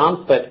market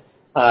comps, but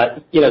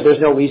there's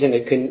no reason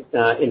it couldn't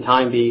in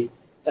time be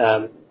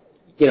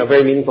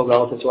very meaningful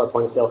relative to our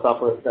point of sale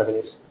software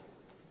revenues.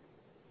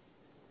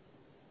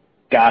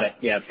 Got it.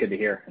 Yeah, it's good to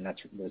hear, and that's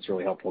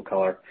really helpful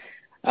color.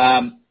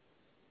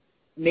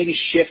 Maybe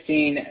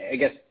shifting, I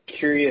guess,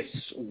 curious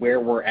where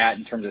we're at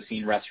in terms of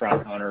seeing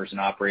restaurant owners and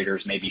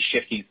operators maybe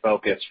shifting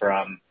focus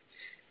from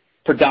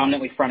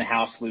predominantly front of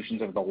house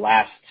solutions over the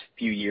last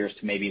few years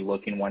to maybe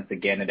looking once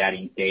again at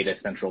adding Data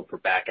Central for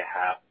back of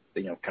house,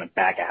 kind of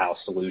back of house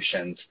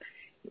solutions.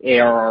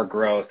 ARR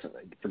growth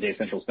for Data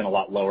Central has been a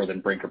lot lower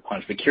than Brink or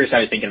Punchh, but curious how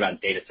you're thinking about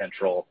Data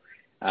Central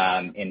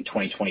in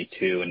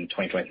 2022 and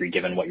 2023,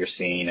 given what you're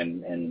seeing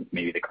and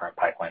maybe the current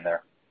pipeline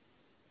there.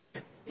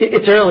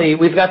 It's early.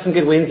 We've got some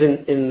good wins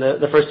in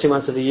the first 2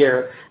 months of the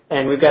year,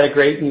 and we've got a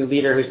great new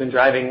leader who's been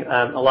driving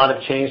a lot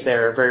of change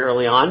there very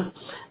early on.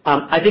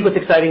 I think what's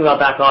exciting about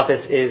back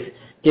office is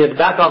the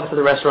back office of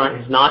the restaurant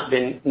has not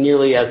been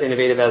nearly as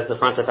innovative as the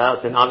front of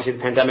house, and obviously the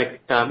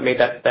pandemic made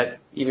that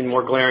even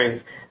more glaring.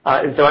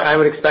 And so I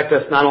would expect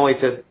us not only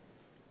to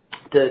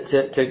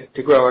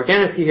grow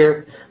organically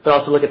here, but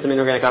also look at some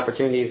inorganic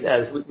opportunities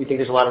as we think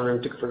there's a lot of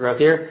room for growth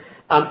here.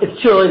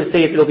 It's too early to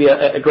say if it'll be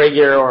a great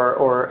year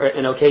or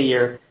an okay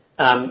year,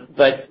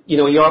 but we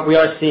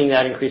are seeing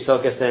that increased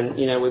focus, and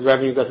with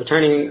revenue growth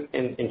returning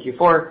in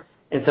Q4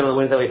 and some of the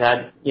wins that we've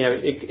had,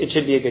 it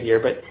should be a good year.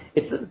 But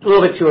it's a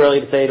little bit too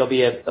early to say it'll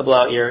be a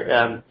blowout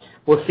year.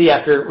 We'll see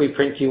after we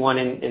print Q1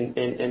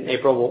 in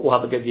April. We'll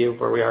have a good view of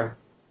where we are.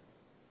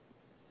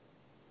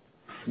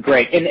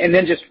 Great. And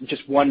then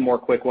just one more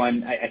quick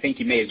one. I think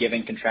you may have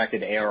given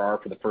contracted ARR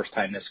for the first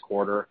time this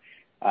quarter.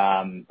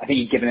 I think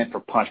you've given it for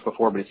Punchh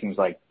before, but it seems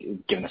like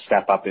given a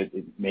step up, it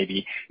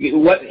maybe.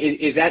 What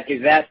is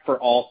that for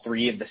all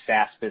three of the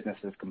SaaS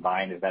businesses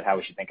combined? Is that how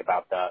we should think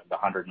about the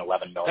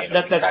 $111 million?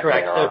 That's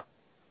correct. So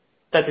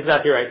that's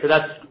exactly right. So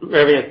that's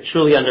revenue that's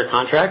truly under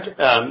contract.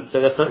 So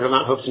that's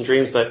not hopes and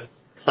dreams, but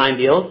signed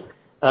deals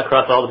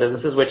across all the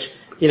businesses, which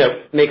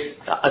makes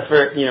us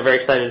very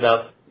excited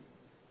about.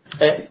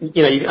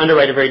 You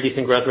underwrite a very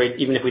decent growth rate,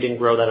 even if we didn't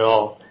grow that at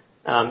all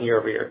year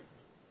over year.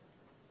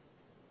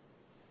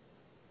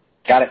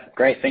 Got it.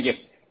 Great. Thank you.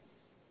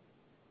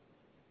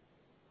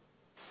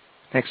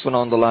 Next one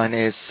on the line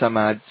is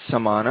Samad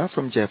Samana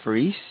from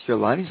Jefferies. Your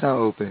line is now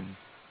open.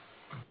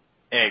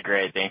 Hey,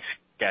 great. Thanks,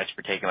 guys,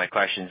 for taking my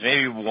questions.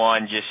 Maybe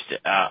one just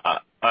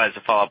as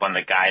a follow-up on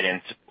the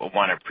guidance. I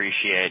want to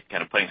appreciate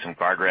kind of putting some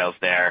guardrails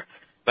there.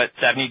 But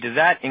Savneet, does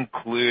that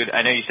include,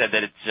 I know you said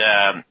that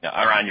it's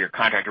around your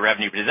contracted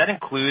revenue, but does that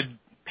include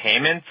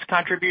payments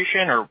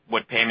contribution, or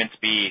would payments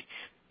be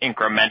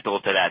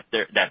incremental to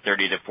that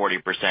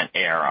 30%-40%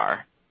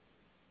 ARR?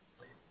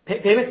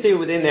 Payments be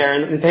within there,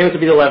 and payments would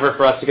be the lever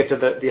for us to get to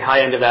the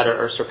high end of that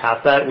or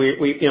surpass that.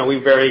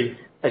 We very,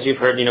 as you've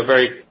heard,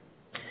 very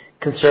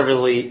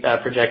conservatively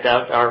project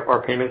out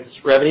our payments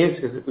revenues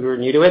because we were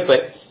new to it.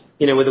 But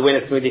with the win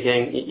of Smoothie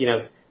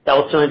King, that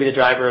will certainly be the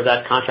driver of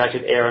that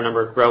contracted ARR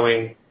number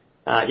growing,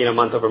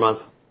 month-over-month.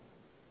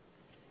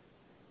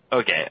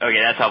 Okay,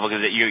 that's helpful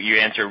because you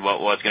answered what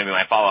was going to be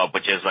my follow-up,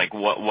 which is like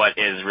what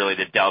is really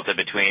the delta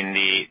between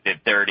the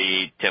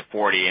 30 to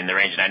 40 in the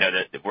range. And I know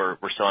that we're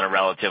still in a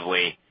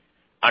relatively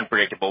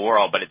unpredictable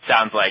world, but it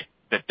sounds like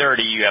the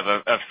 30 you have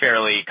a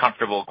fairly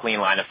comfortable, clean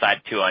line of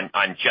sight to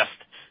on just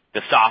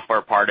the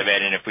software part of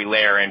it. And if we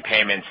layer in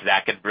payments,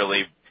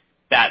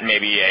 that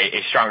maybe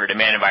a stronger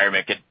demand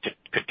environment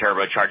could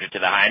turbocharge it to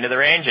the high end of the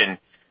range. And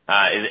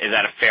is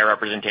that a fair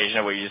representation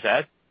of what you just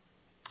said?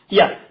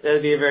 Yes, that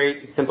would be a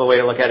very simple way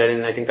to look at it,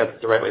 and I think that's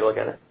the right way to look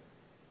at it.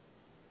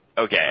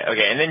 Okay.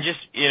 And then just,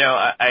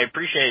 I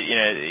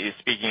appreciate,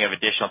 speaking of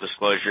additional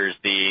disclosures,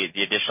 the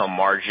additional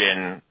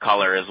margin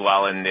color as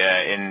well in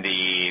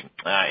the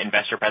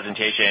investor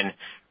presentation.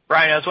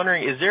 Brian, I was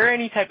wondering, is there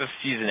any type of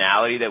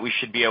seasonality that we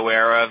should be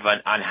aware of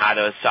on how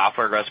those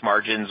software gross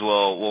margins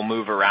will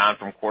move around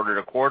from quarter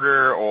to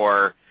quarter,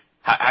 or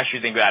how should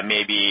you think about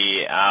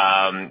maybe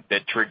the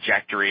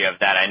trajectory of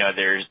that? I know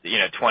there's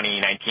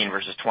 2019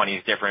 versus 2020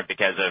 is different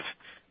because of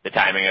the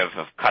timing of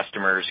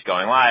customers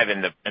going live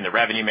and the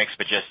revenue mix,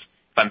 but just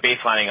if I'm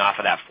baselining off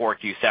of that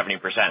 4Q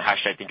 70%, how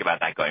should I think about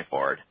that going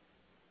forward?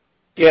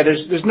 Yeah,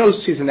 there's no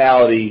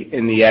seasonality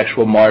in the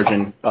actual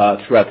margin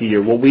throughout the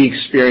year. What we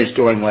experienced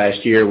during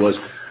last year was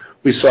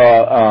we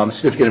saw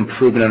significant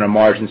improvement in our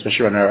margins,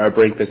 especially on our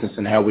Brink business,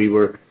 and how we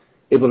were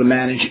able to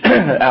manage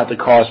out the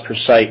cost per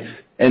site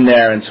in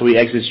there. And so we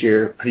exit this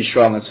year pretty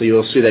strong, and so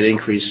you'll see that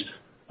increase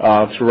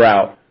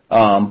throughout.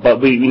 But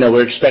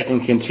we're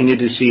expecting to continue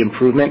to see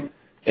improvement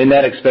in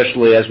that,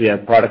 especially as we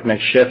have product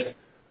mix shift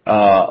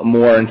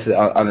more on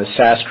the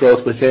SaaS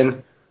growth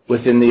within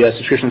the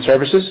subscription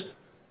services,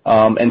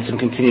 and some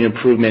continued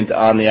improvement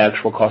on the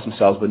actual cost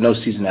themselves, but no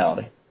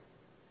seasonality.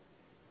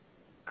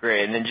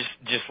 Great. And then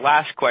just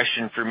last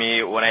question for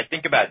me. When I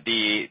think about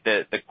the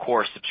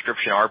core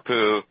subscription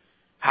ARPU,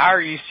 how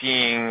are you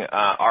seeing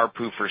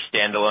ARPU for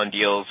standalone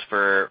deals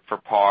for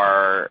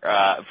PAR,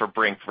 for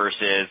Brink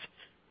versus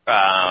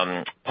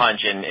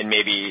Punchh, and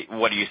maybe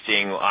what are you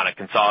seeing on a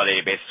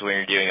consolidated basis when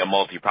you're doing a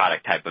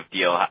multi-product type of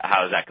deal?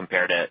 How does that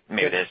compare to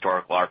maybe the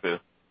historical ARPU?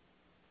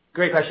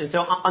 Great question. So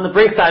on the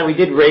Brink side, we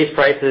did raise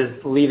prices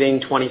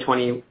leaving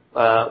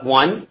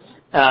 2021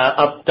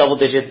 up double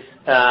digits.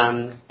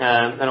 I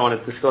don't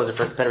want to disclose it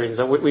for competitive reasons,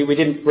 but we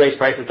did raise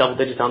prices double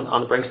digits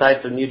on the Brink side,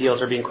 so new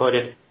deals are being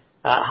quoted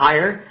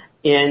higher.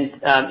 And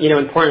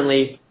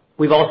importantly,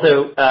 we've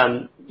also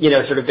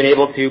sort of been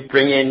able to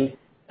bring in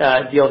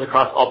deals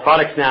across all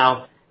products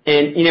now.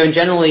 And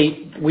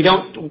generally,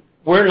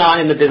 we're not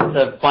in the business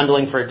of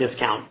bundling for a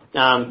discount.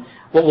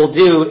 What we'll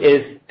do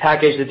is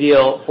package the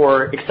deal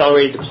for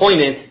accelerated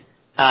deployment.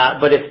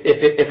 But if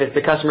it's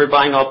the customer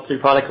buying all three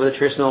products with a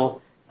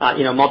traditional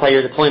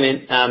multi-year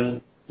deployment,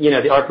 the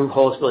ARPU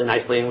holds really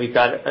nicely, and we've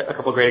got a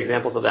couple of great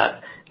examples of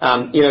that.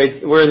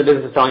 We're in the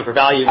business of selling for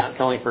value, not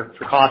selling for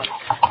cost,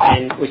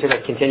 and we see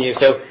that continue.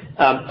 So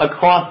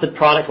across the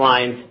product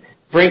lines,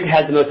 Brink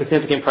has the most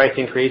significant price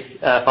increase,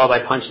 followed by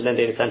Punchh and then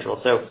Data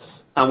Central. So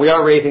we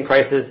are raising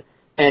prices,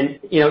 and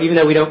even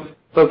though we don't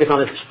focus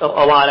on this a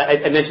lot, I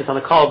mentioned this on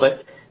the call,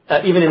 but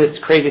even in this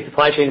crazy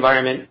supply chain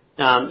environment,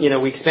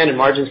 we expanded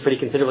margins pretty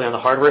considerably on the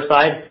hardware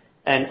side,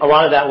 and a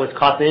lot of that was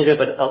cost management,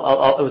 but it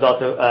was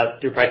also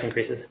through price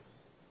increases.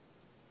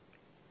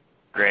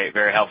 Great,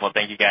 very helpful.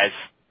 Thank you, guys.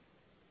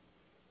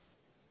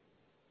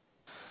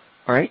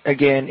 All right.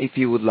 Again, if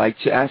you would like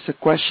to ask a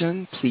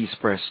question, please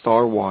press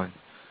star one.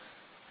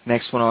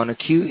 Next one on the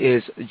queue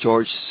is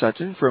George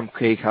Sutton from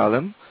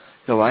Craig-Hallum.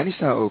 The line is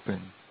now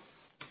open.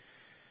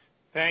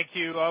 Thank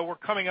you. We're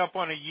coming up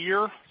on a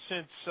year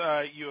since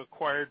you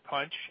acquired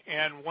Punchh,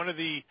 and one of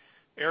the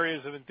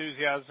areas of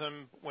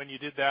enthusiasm when you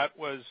did that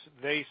was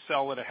they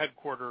sell at a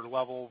headquarter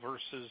level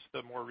versus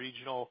the more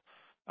regional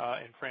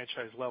and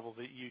franchise level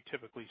that you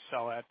typically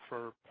sell at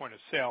for point of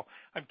sale.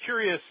 I'm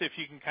curious if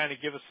you can kind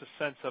of give us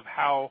a sense of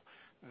how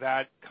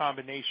that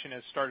combination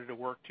has started to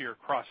work to your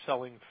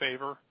cross-selling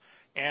favor.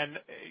 And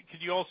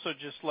could you also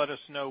just let us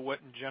know what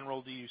in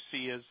general do you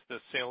see as the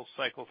sales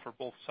cycle for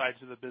both sides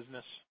of the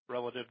business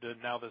relative to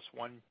now this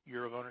 1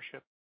 year of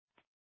ownership?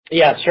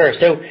 Yeah, sure.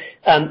 So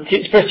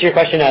first to your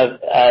question of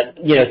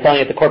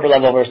selling at the corporate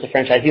level versus the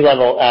franchisee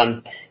level,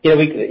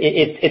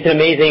 it's an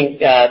amazing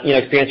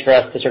experience for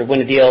us to sort of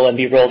win a deal and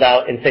be rolled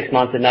out in 6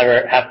 months and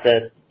never have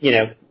to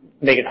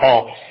make a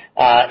call.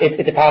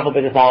 It's a powerful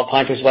business model at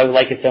Punchh, which is why we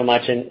like it so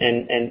much and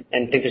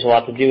think there's a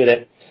lot to do with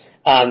it.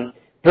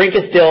 Brink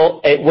is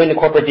still win the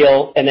corporate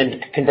deal and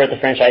then convert the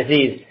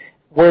franchisees.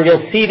 Where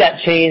you'll see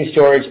that change,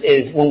 George,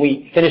 is when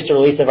we finish the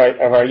release of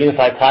our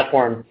unified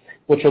platform,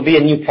 which will be a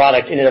new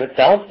product in and of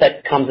itself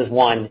that comes as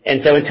one.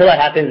 And so until that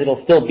happens,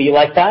 it'll still be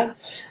like that.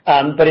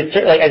 But it's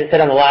certainly, like I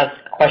said on the last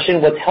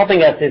question, what's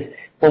helping us is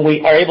when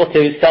we are able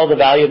to sell the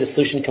value of the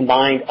solution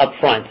combined up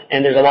front,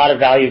 and there's a lot of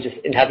value just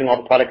in having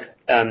all the products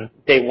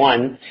day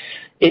one,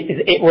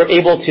 we're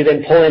able to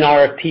then pull in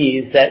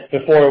RFPs that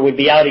before would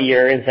be out a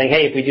year and saying,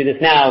 hey, if we do this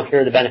now,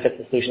 here are the benefits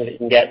of the solution that you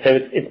can get. So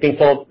it's being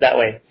sold that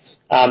way.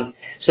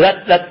 So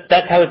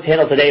that's how it's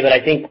handled today. But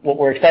I think what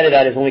we're excited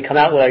about is when we come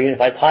out with our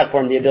unified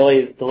platform, the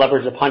ability to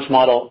leverage the Punchh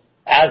model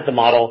as the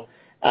model,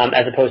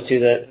 as opposed to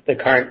the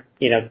current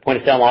point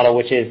of sale model,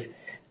 which is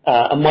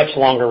a much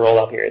longer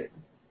rollout period.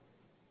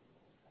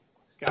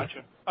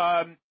 Gotcha.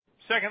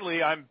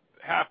 Secondly, I'm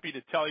happy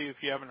to tell you, if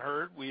you haven't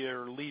heard, we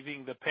are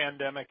leaving the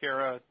pandemic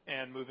era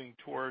and moving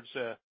towards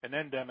an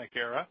endemic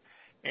era.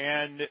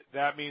 And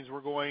that means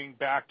we're going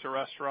back to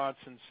restaurants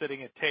and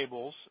sitting at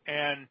tables.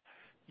 And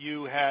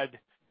you had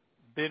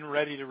been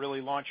ready to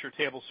really launch your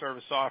table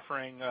service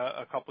offering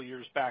a couple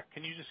years back.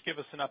 Can you just give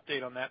us an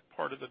update on that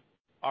part of the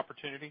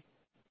opportunity?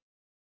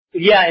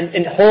 Yeah,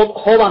 and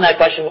hold on that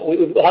question.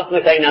 We'll have some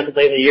exciting announcements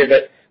later in the year,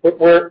 but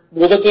we're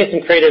looking at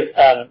some creative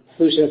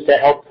solutions to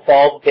help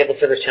solve table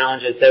service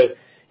challenges. So,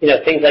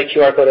 things like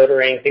QR code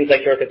ordering, things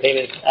like QR code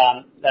payments,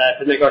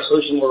 to make our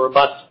solution more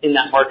robust in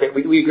that market.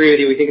 We agree with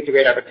you. We think it's a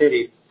great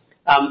opportunity.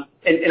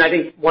 And I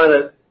think one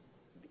of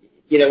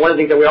the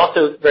things that we're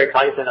also very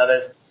cognizant of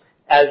is,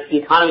 as the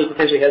economy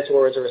potentially heads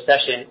towards a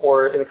recession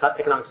or an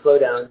economic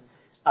slowdown,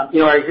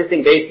 our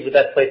existing base is the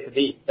best place to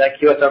be. That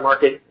QSR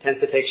market tends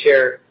to take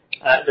share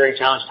during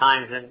challenged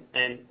times,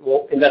 and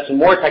we'll invest in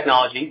more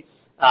technology.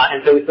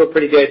 And so we feel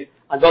pretty good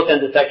on both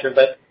ends of the spectrum.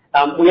 But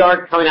we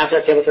are coming after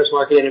that table service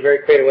market in a very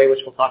creative way, which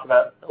we'll talk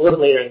about a little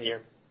bit later in the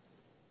year.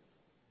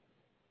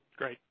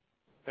 Great.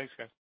 Thanks,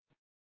 guys.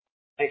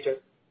 Thanks, Joe.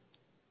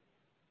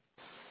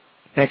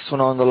 Next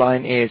one on the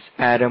line is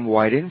Adam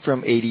Wyden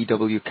from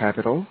ADW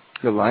Capital.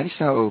 Your line is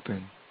now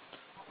open.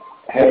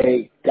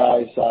 Hey,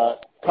 guys.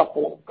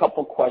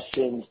 Couple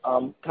questions.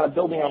 Kind of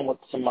building on what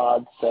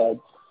Samad said.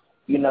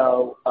 When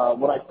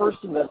I first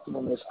invested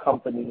in this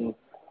company,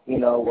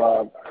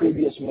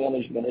 previous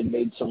management had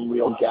made some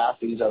real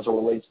gaffes as it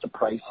relates to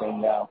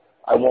pricing. Now,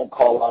 I won't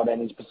call out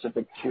any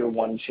specific tier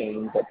one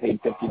chains that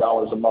paid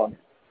 $50 a month.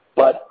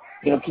 But,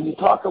 can you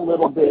talk a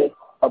little bit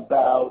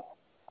about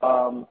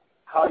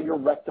how you're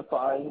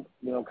rectifying,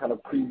 kind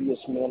of previous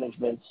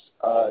management's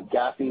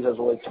gaffes as it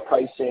relates to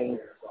pricing,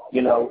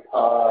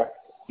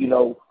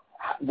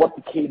 what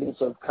the cadence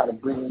of kind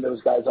of bringing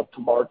those guys up to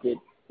market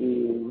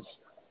is,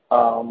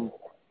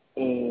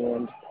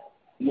 and,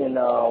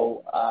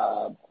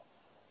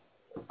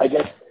 I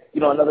guess,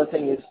 another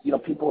thing is,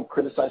 people have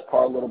criticized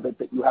PAR a little bit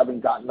that you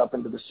haven't gotten up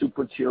into the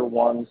super tier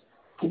ones.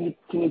 Can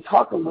you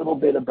talk a little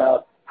bit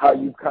about how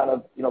you kind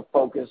of,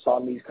 focus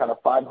on these kind of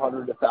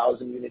 500 to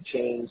 1,000 unit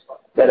chains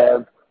that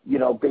have,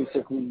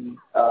 basically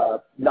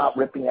not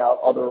ripping out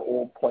other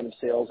old point of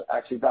sales,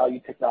 actually value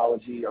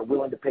technology, are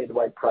willing to pay the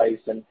right price,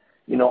 and,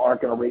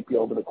 aren't going to rape you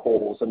over the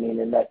coals. I mean,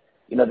 and that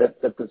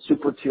the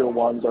super tier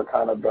ones are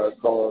kind of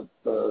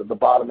the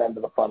bottom end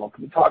of the funnel.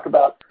 Can you talk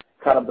about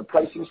kind of the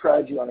pricing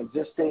strategy on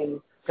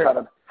existing, kind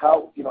of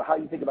how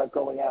you think about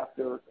going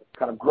after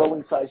kind of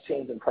growing size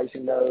chains and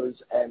pricing those,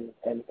 and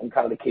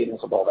kind of the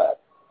cadence of all that?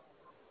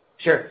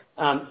 Sure.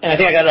 And I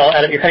think I got it all.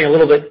 Adam, you're cutting a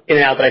little bit in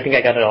and out, but I think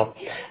I got it all.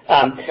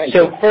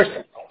 So first,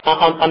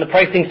 on the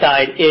pricing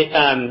side,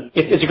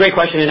 it's a great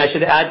question, and I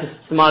should add to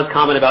Samad's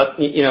comment about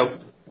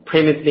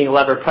payments being a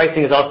lever.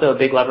 Pricing is also a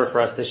big lever for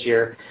us this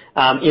year.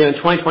 In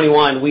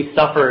 2021, we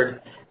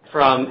suffered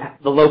from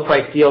the low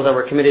price deals that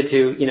were committed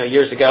to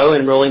years ago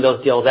and rolling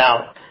those deals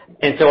out.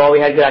 And so while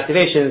we had good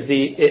activations,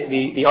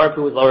 the ARPU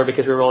was lower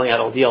because we were rolling out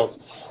old deals.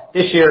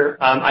 This year,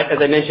 as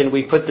I mentioned,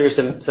 we put through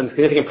some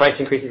significant price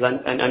increases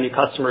on new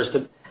customers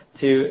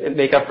to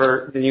make up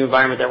for the new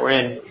environment that we're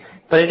in.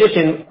 But in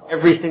addition,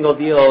 every single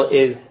deal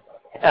is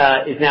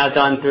now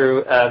done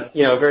through a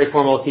very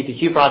formal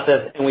CPQ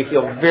process, and we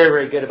feel very,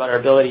 very good about our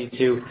ability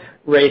to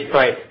raise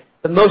price.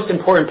 The most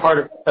important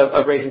part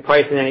of raising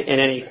price in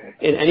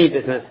any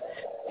business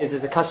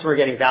is the customer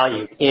getting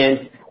value.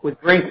 And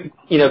with Brink,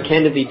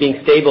 candidly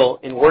being stable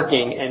and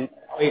working, and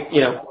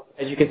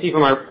as you can see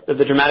from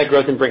the dramatic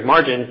growth in Brink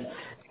margins,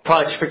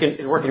 product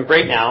is working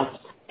great now.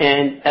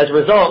 And as a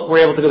result, we're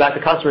able to go back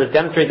to customers,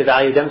 demonstrate the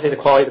value, demonstrate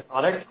the quality of the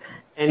product,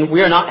 and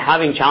we are not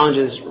having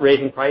challenges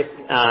raising price.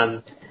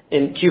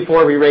 In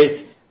Q4,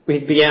 we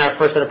began our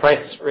first set of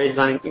price raises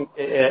on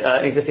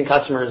existing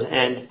customers,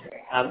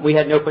 and we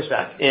had no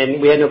pushback.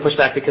 And we had no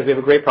pushback because we have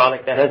a great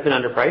product that has been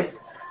underpriced,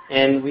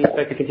 and we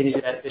expect to continue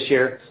to do that this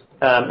year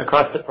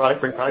across the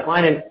Brink product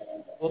line. And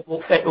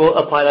we'll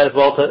apply that as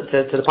well to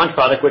the Punchh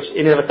product, which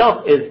in and of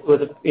itself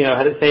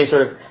had the same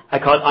sort of, I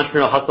call it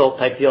entrepreneurial hustle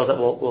type deals that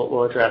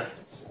we'll address.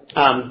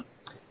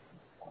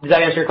 Does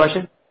that answer your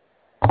question?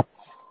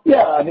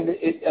 Yeah, I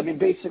mean,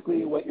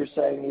 basically what you're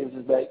saying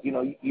is that,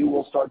 you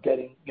will start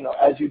getting,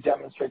 as you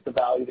demonstrate the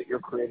value that you're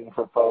creating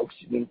for folks.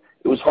 I mean,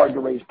 it was hard to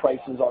raise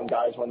prices on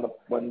guys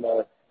when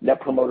the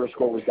net promoter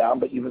score was down,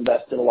 but you've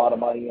invested a lot of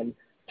money in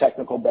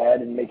technical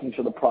debt and making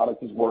sure the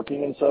product is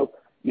working. And so,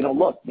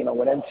 look,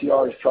 when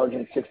NCR is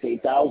charging $6,000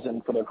 to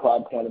 $8,000 for their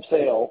cloud point of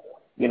sale,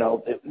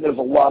 there's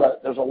a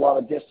lot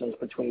of distance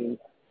between,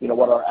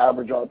 what our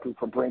average ARPU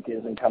for Brink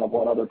is and kind of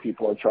what other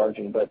people are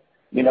charging. But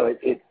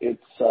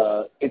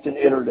it's an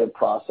iterative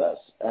process.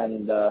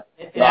 And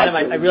Adam,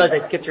 I realized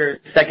I skipped your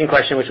second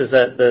question, which was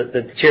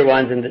the tier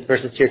ones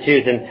versus tier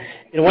twos.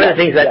 And one of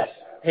the things that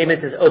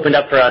payments has opened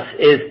up for us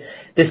is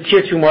this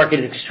tier two market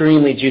is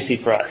extremely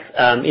juicy for us.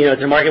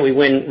 It's a market we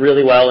win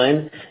really well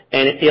in,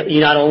 and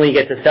you not only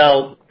get to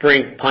sell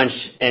Brink, Punchh,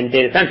 and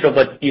Data Central,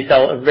 but you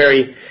sell a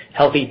very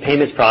healthy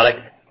payments product,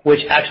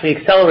 which actually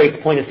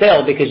accelerates point of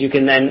sale because you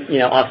can then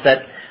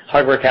offset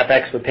hardware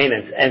capex with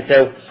payments. And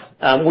so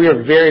we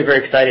are very,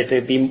 very excited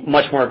to be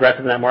much more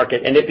aggressive in that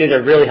market, and these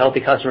are really healthy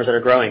customers that are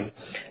growing.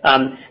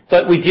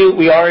 But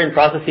we are in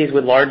processes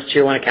with large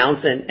tier one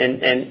accounts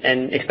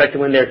and expect to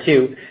win there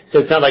too. So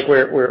it's not like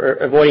we're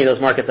avoiding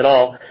those markets at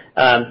all.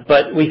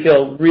 But we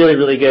feel really,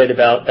 really good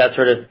about that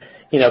sort of,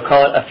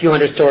 call it a few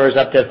hundred stores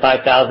up to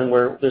 5,000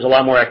 where there's a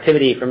lot more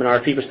activity from an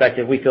RFP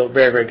perspective. We feel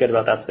very, very good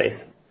about that space.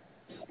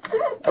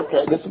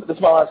 Okay, this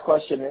is my last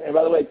question. And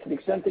by the way, to the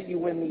extent that you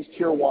win these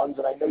tier ones,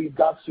 and I know you've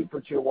got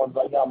super tier ones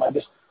right now, I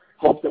just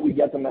hope that we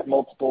get them at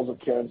multiples of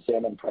Karen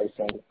Salmon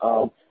pricing.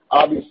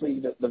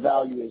 Obviously, the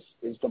value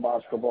is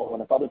demonstrable,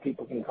 and if other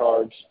people can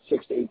charge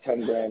 $6 to $8,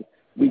 $10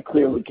 we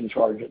clearly can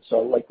charge it.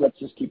 So, let's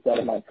just keep that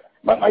in mind.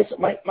 My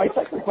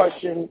second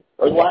question,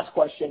 or the last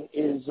question,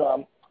 is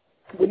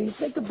when you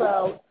think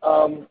about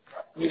kind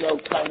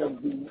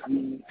of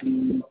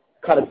the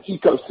kind of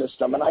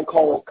ecosystem, and I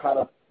call it kind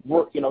of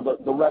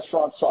the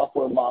restaurant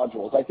software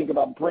modules. I think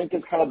about Brink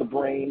as kind of the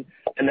brain,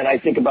 and then I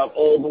think about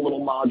all the little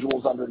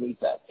modules underneath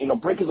that.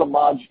 Brink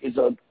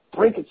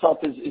Brink itself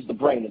is the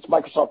brain. It's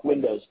Microsoft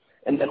Windows,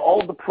 and then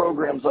all of the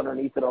programs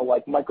underneath it are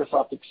like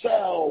Microsoft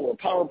Excel or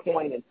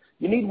PowerPoint, and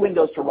you need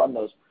Windows to run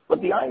those.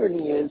 But the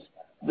irony is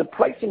the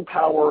pricing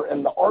power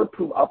and the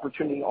ARPU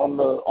opportunity on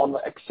the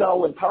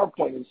Excel and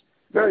PowerPoint is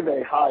very,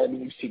 very high. I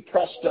mean, you see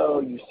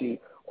Presto, you see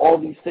all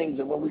these things,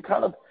 and when we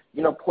kind of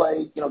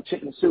play,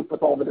 chicken soup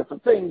with all the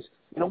different things,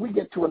 we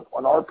get to an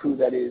ARPU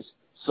that is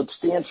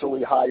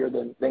substantially higher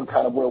than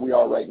kind of where we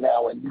are right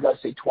now. And you guys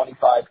say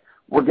 25,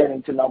 we're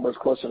getting to numbers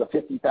closer to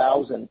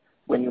 50,000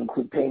 when you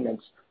include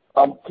payments.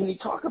 Can you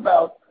talk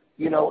about,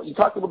 you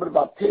talked a little bit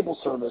about table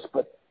service,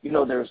 but,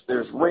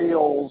 there's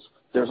Rails,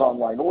 there's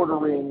online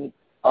ordering,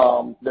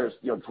 there's,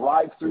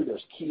 drive-through,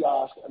 there's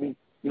kiosk. I mean,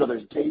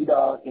 there's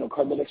data,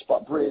 Cardlytics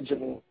bought Bridge. I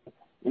mean,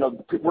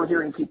 we're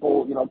hearing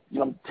people,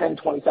 10,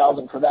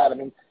 20,000 for that. I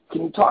mean,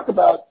 can you talk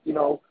about,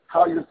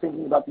 how you're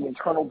thinking about the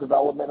internal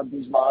development of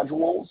these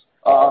modules?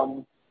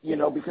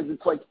 Because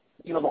it's like,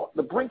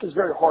 the Brink is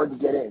very hard to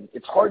get in.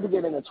 It's hard to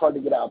get in, it's hard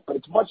to get out, but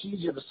it's much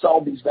easier to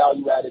sell these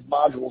value-added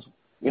modules,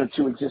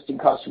 to existing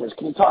customers.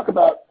 Can you talk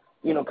about,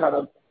 kind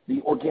of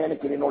the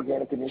organic and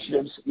inorganic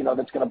initiatives,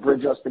 that's going to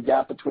bridge us the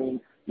gap between,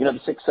 the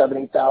 6, 7,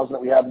 8,000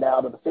 that we have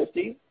now to the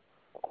 50?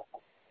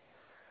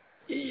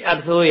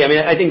 Absolutely. I mean,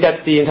 I think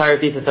that's the entire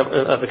thesis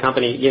of the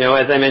company.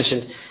 As I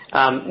mentioned,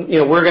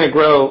 we're going to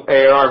grow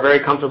ARR very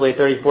comfortably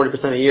 30,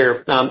 40% a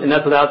year. And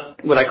that's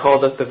without what I call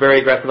the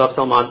very aggressive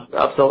upsell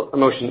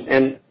motion.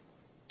 And,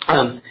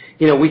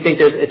 we think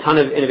there's a ton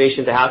of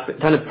innovation to happen, a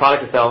ton of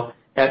product to sell,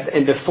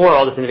 and before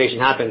all this innovation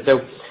happens.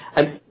 So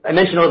I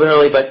mentioned a little bit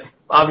earlier, but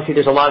obviously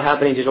there's a lot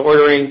happening, digital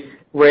ordering,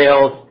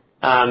 Rails,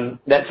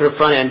 that sort of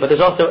front end, but there's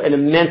also an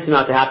immense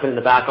amount to happen in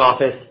the back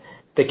office,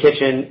 the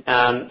kitchen,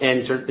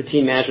 and sort of the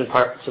team management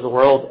parts of the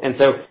world. And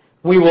so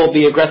we will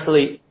be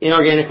aggressively,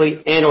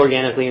 inorganically and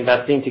organically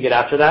investing to get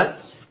after that.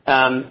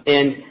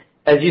 And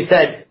as you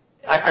said,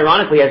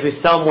 ironically, as we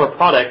sell more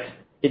product,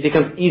 it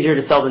becomes easier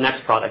to sell the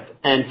next product.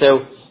 And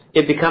so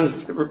it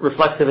becomes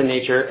reflexive in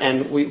nature,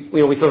 and we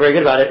feel very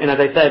good about it. And as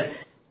I said,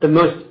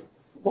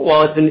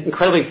 while it's been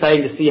incredibly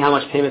exciting to see how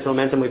much payments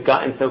momentum we've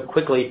gotten so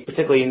quickly,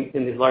 particularly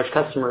in these large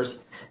customers,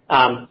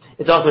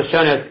 it's also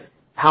shown us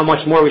how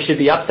much more we should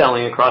be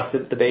upselling across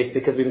the base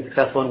because we've been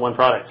successful in one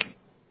product.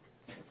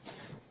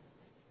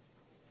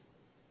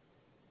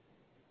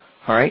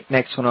 All right,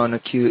 next one on the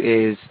queue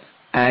is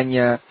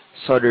Anya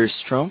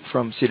Soderstrom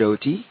from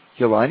Sidoti.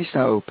 Your line is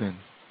now open.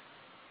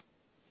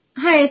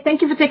 Hi,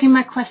 thank you for taking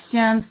my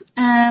questions.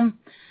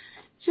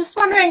 Just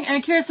wondering,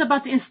 curious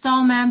about the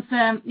installments.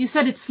 You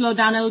said it slowed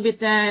down a little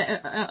bit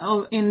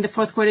in the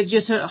fourth quarter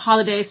due to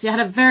holidays. You had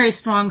a very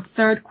strong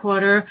third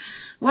quarter.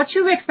 What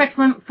should we expect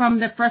from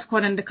the first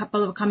quarter and the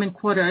couple of coming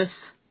quarters?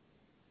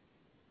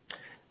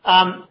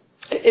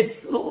 It's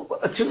a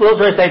little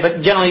hard to say,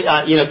 but generally,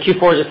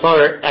 Q4 is a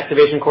slower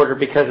activation quarter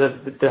because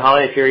of the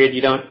holiday period.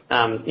 You don't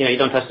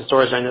touch the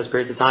stores during those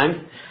periods of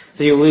time,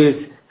 so you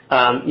lose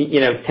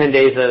 10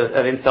 days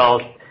of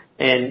installs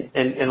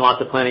and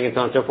lots of planning and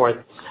so on and so forth.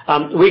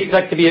 We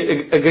expect to be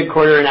a good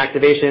quarter in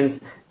activations.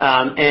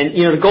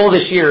 The goal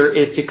this year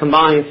is to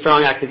combine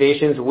strong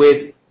activations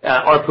with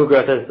ARPU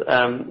growth, as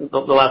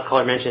the last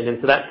caller mentioned. And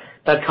so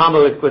that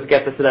combo is what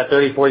gets us to that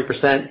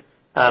 30%-40%,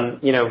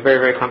 very,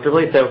 very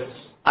comfortably. So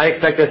I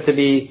expect us to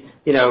be,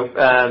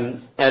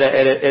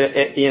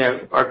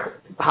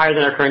 higher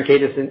than our current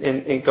cadence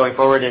in going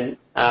forward,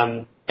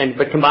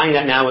 but combining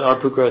that now with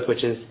ARPU growth,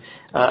 which is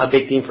a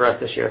big theme for us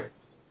this year.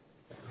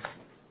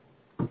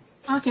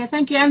 Okay,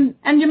 thank you.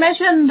 And you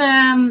mentioned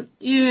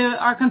you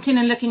are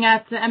continuing looking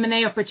at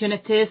M&A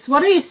opportunities.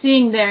 What are you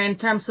seeing there in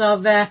terms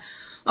of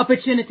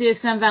opportunities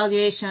and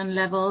valuation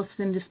levels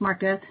in this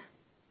market?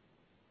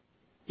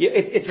 Yeah,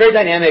 it's very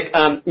dynamic.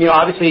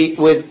 Obviously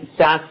with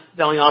SaaS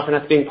selling off and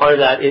us being part of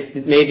that,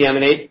 it made the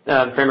M&A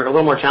framework a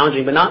little more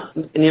challenging, but not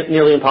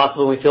nearly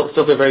impossible. We still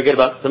feel very good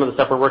about some of the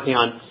stuff we're working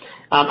on.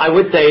 I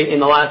would say in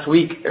the last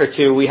week or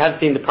two, we have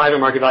seen the private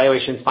market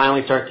valuations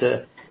finally start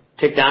to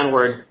tick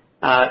downward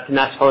to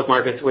match public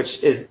markets, which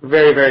is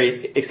very,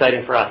 very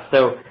exciting for us.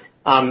 So,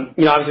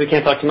 obviously we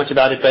can't talk too much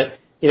about it, but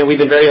we've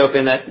been very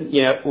open that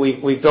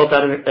we've built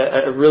out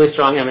a really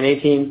strong M&A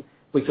team.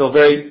 We feel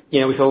we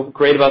feel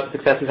great about the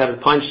success we've had with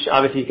Punchh.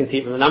 Obviously, you can see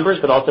it from the numbers,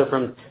 but also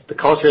from the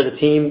culture of the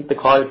team, the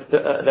quality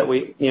that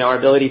our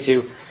ability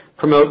to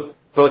promote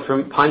both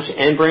from Punchh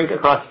and Brink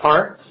across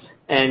PAR.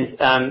 And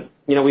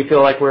we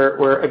feel like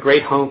we're a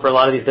great home for a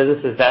lot of these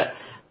businesses that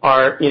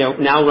are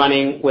now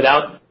running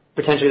without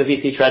potentially the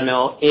VC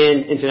treadmill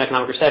into an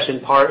economic recession.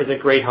 PAR is a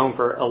great home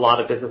for a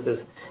lot of businesses,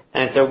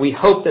 and so we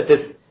hope that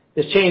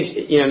this change,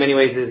 in many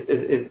ways,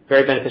 is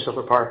very beneficial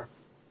for PAR.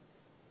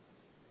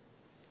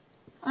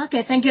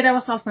 Okay, thank you. That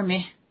was all for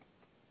me.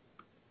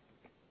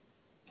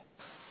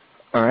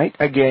 All right.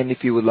 Again,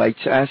 if you would like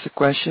to ask a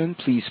question,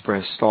 please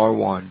press star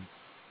 1.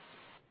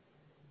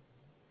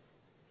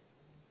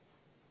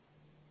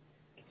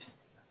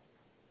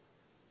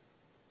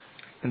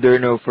 And there are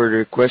no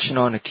further questions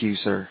on the queue,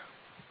 sir.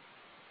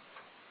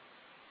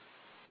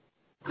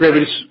 Great.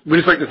 We'd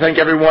just like to thank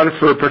everyone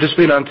for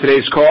participating on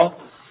today's call,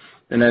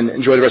 and then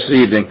enjoy the rest of the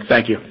evening.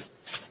 Thank you.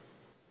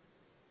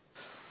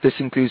 This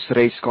concludes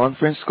today's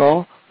conference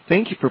call.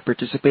 Thank you for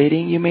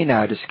participating. You may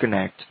now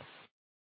disconnect.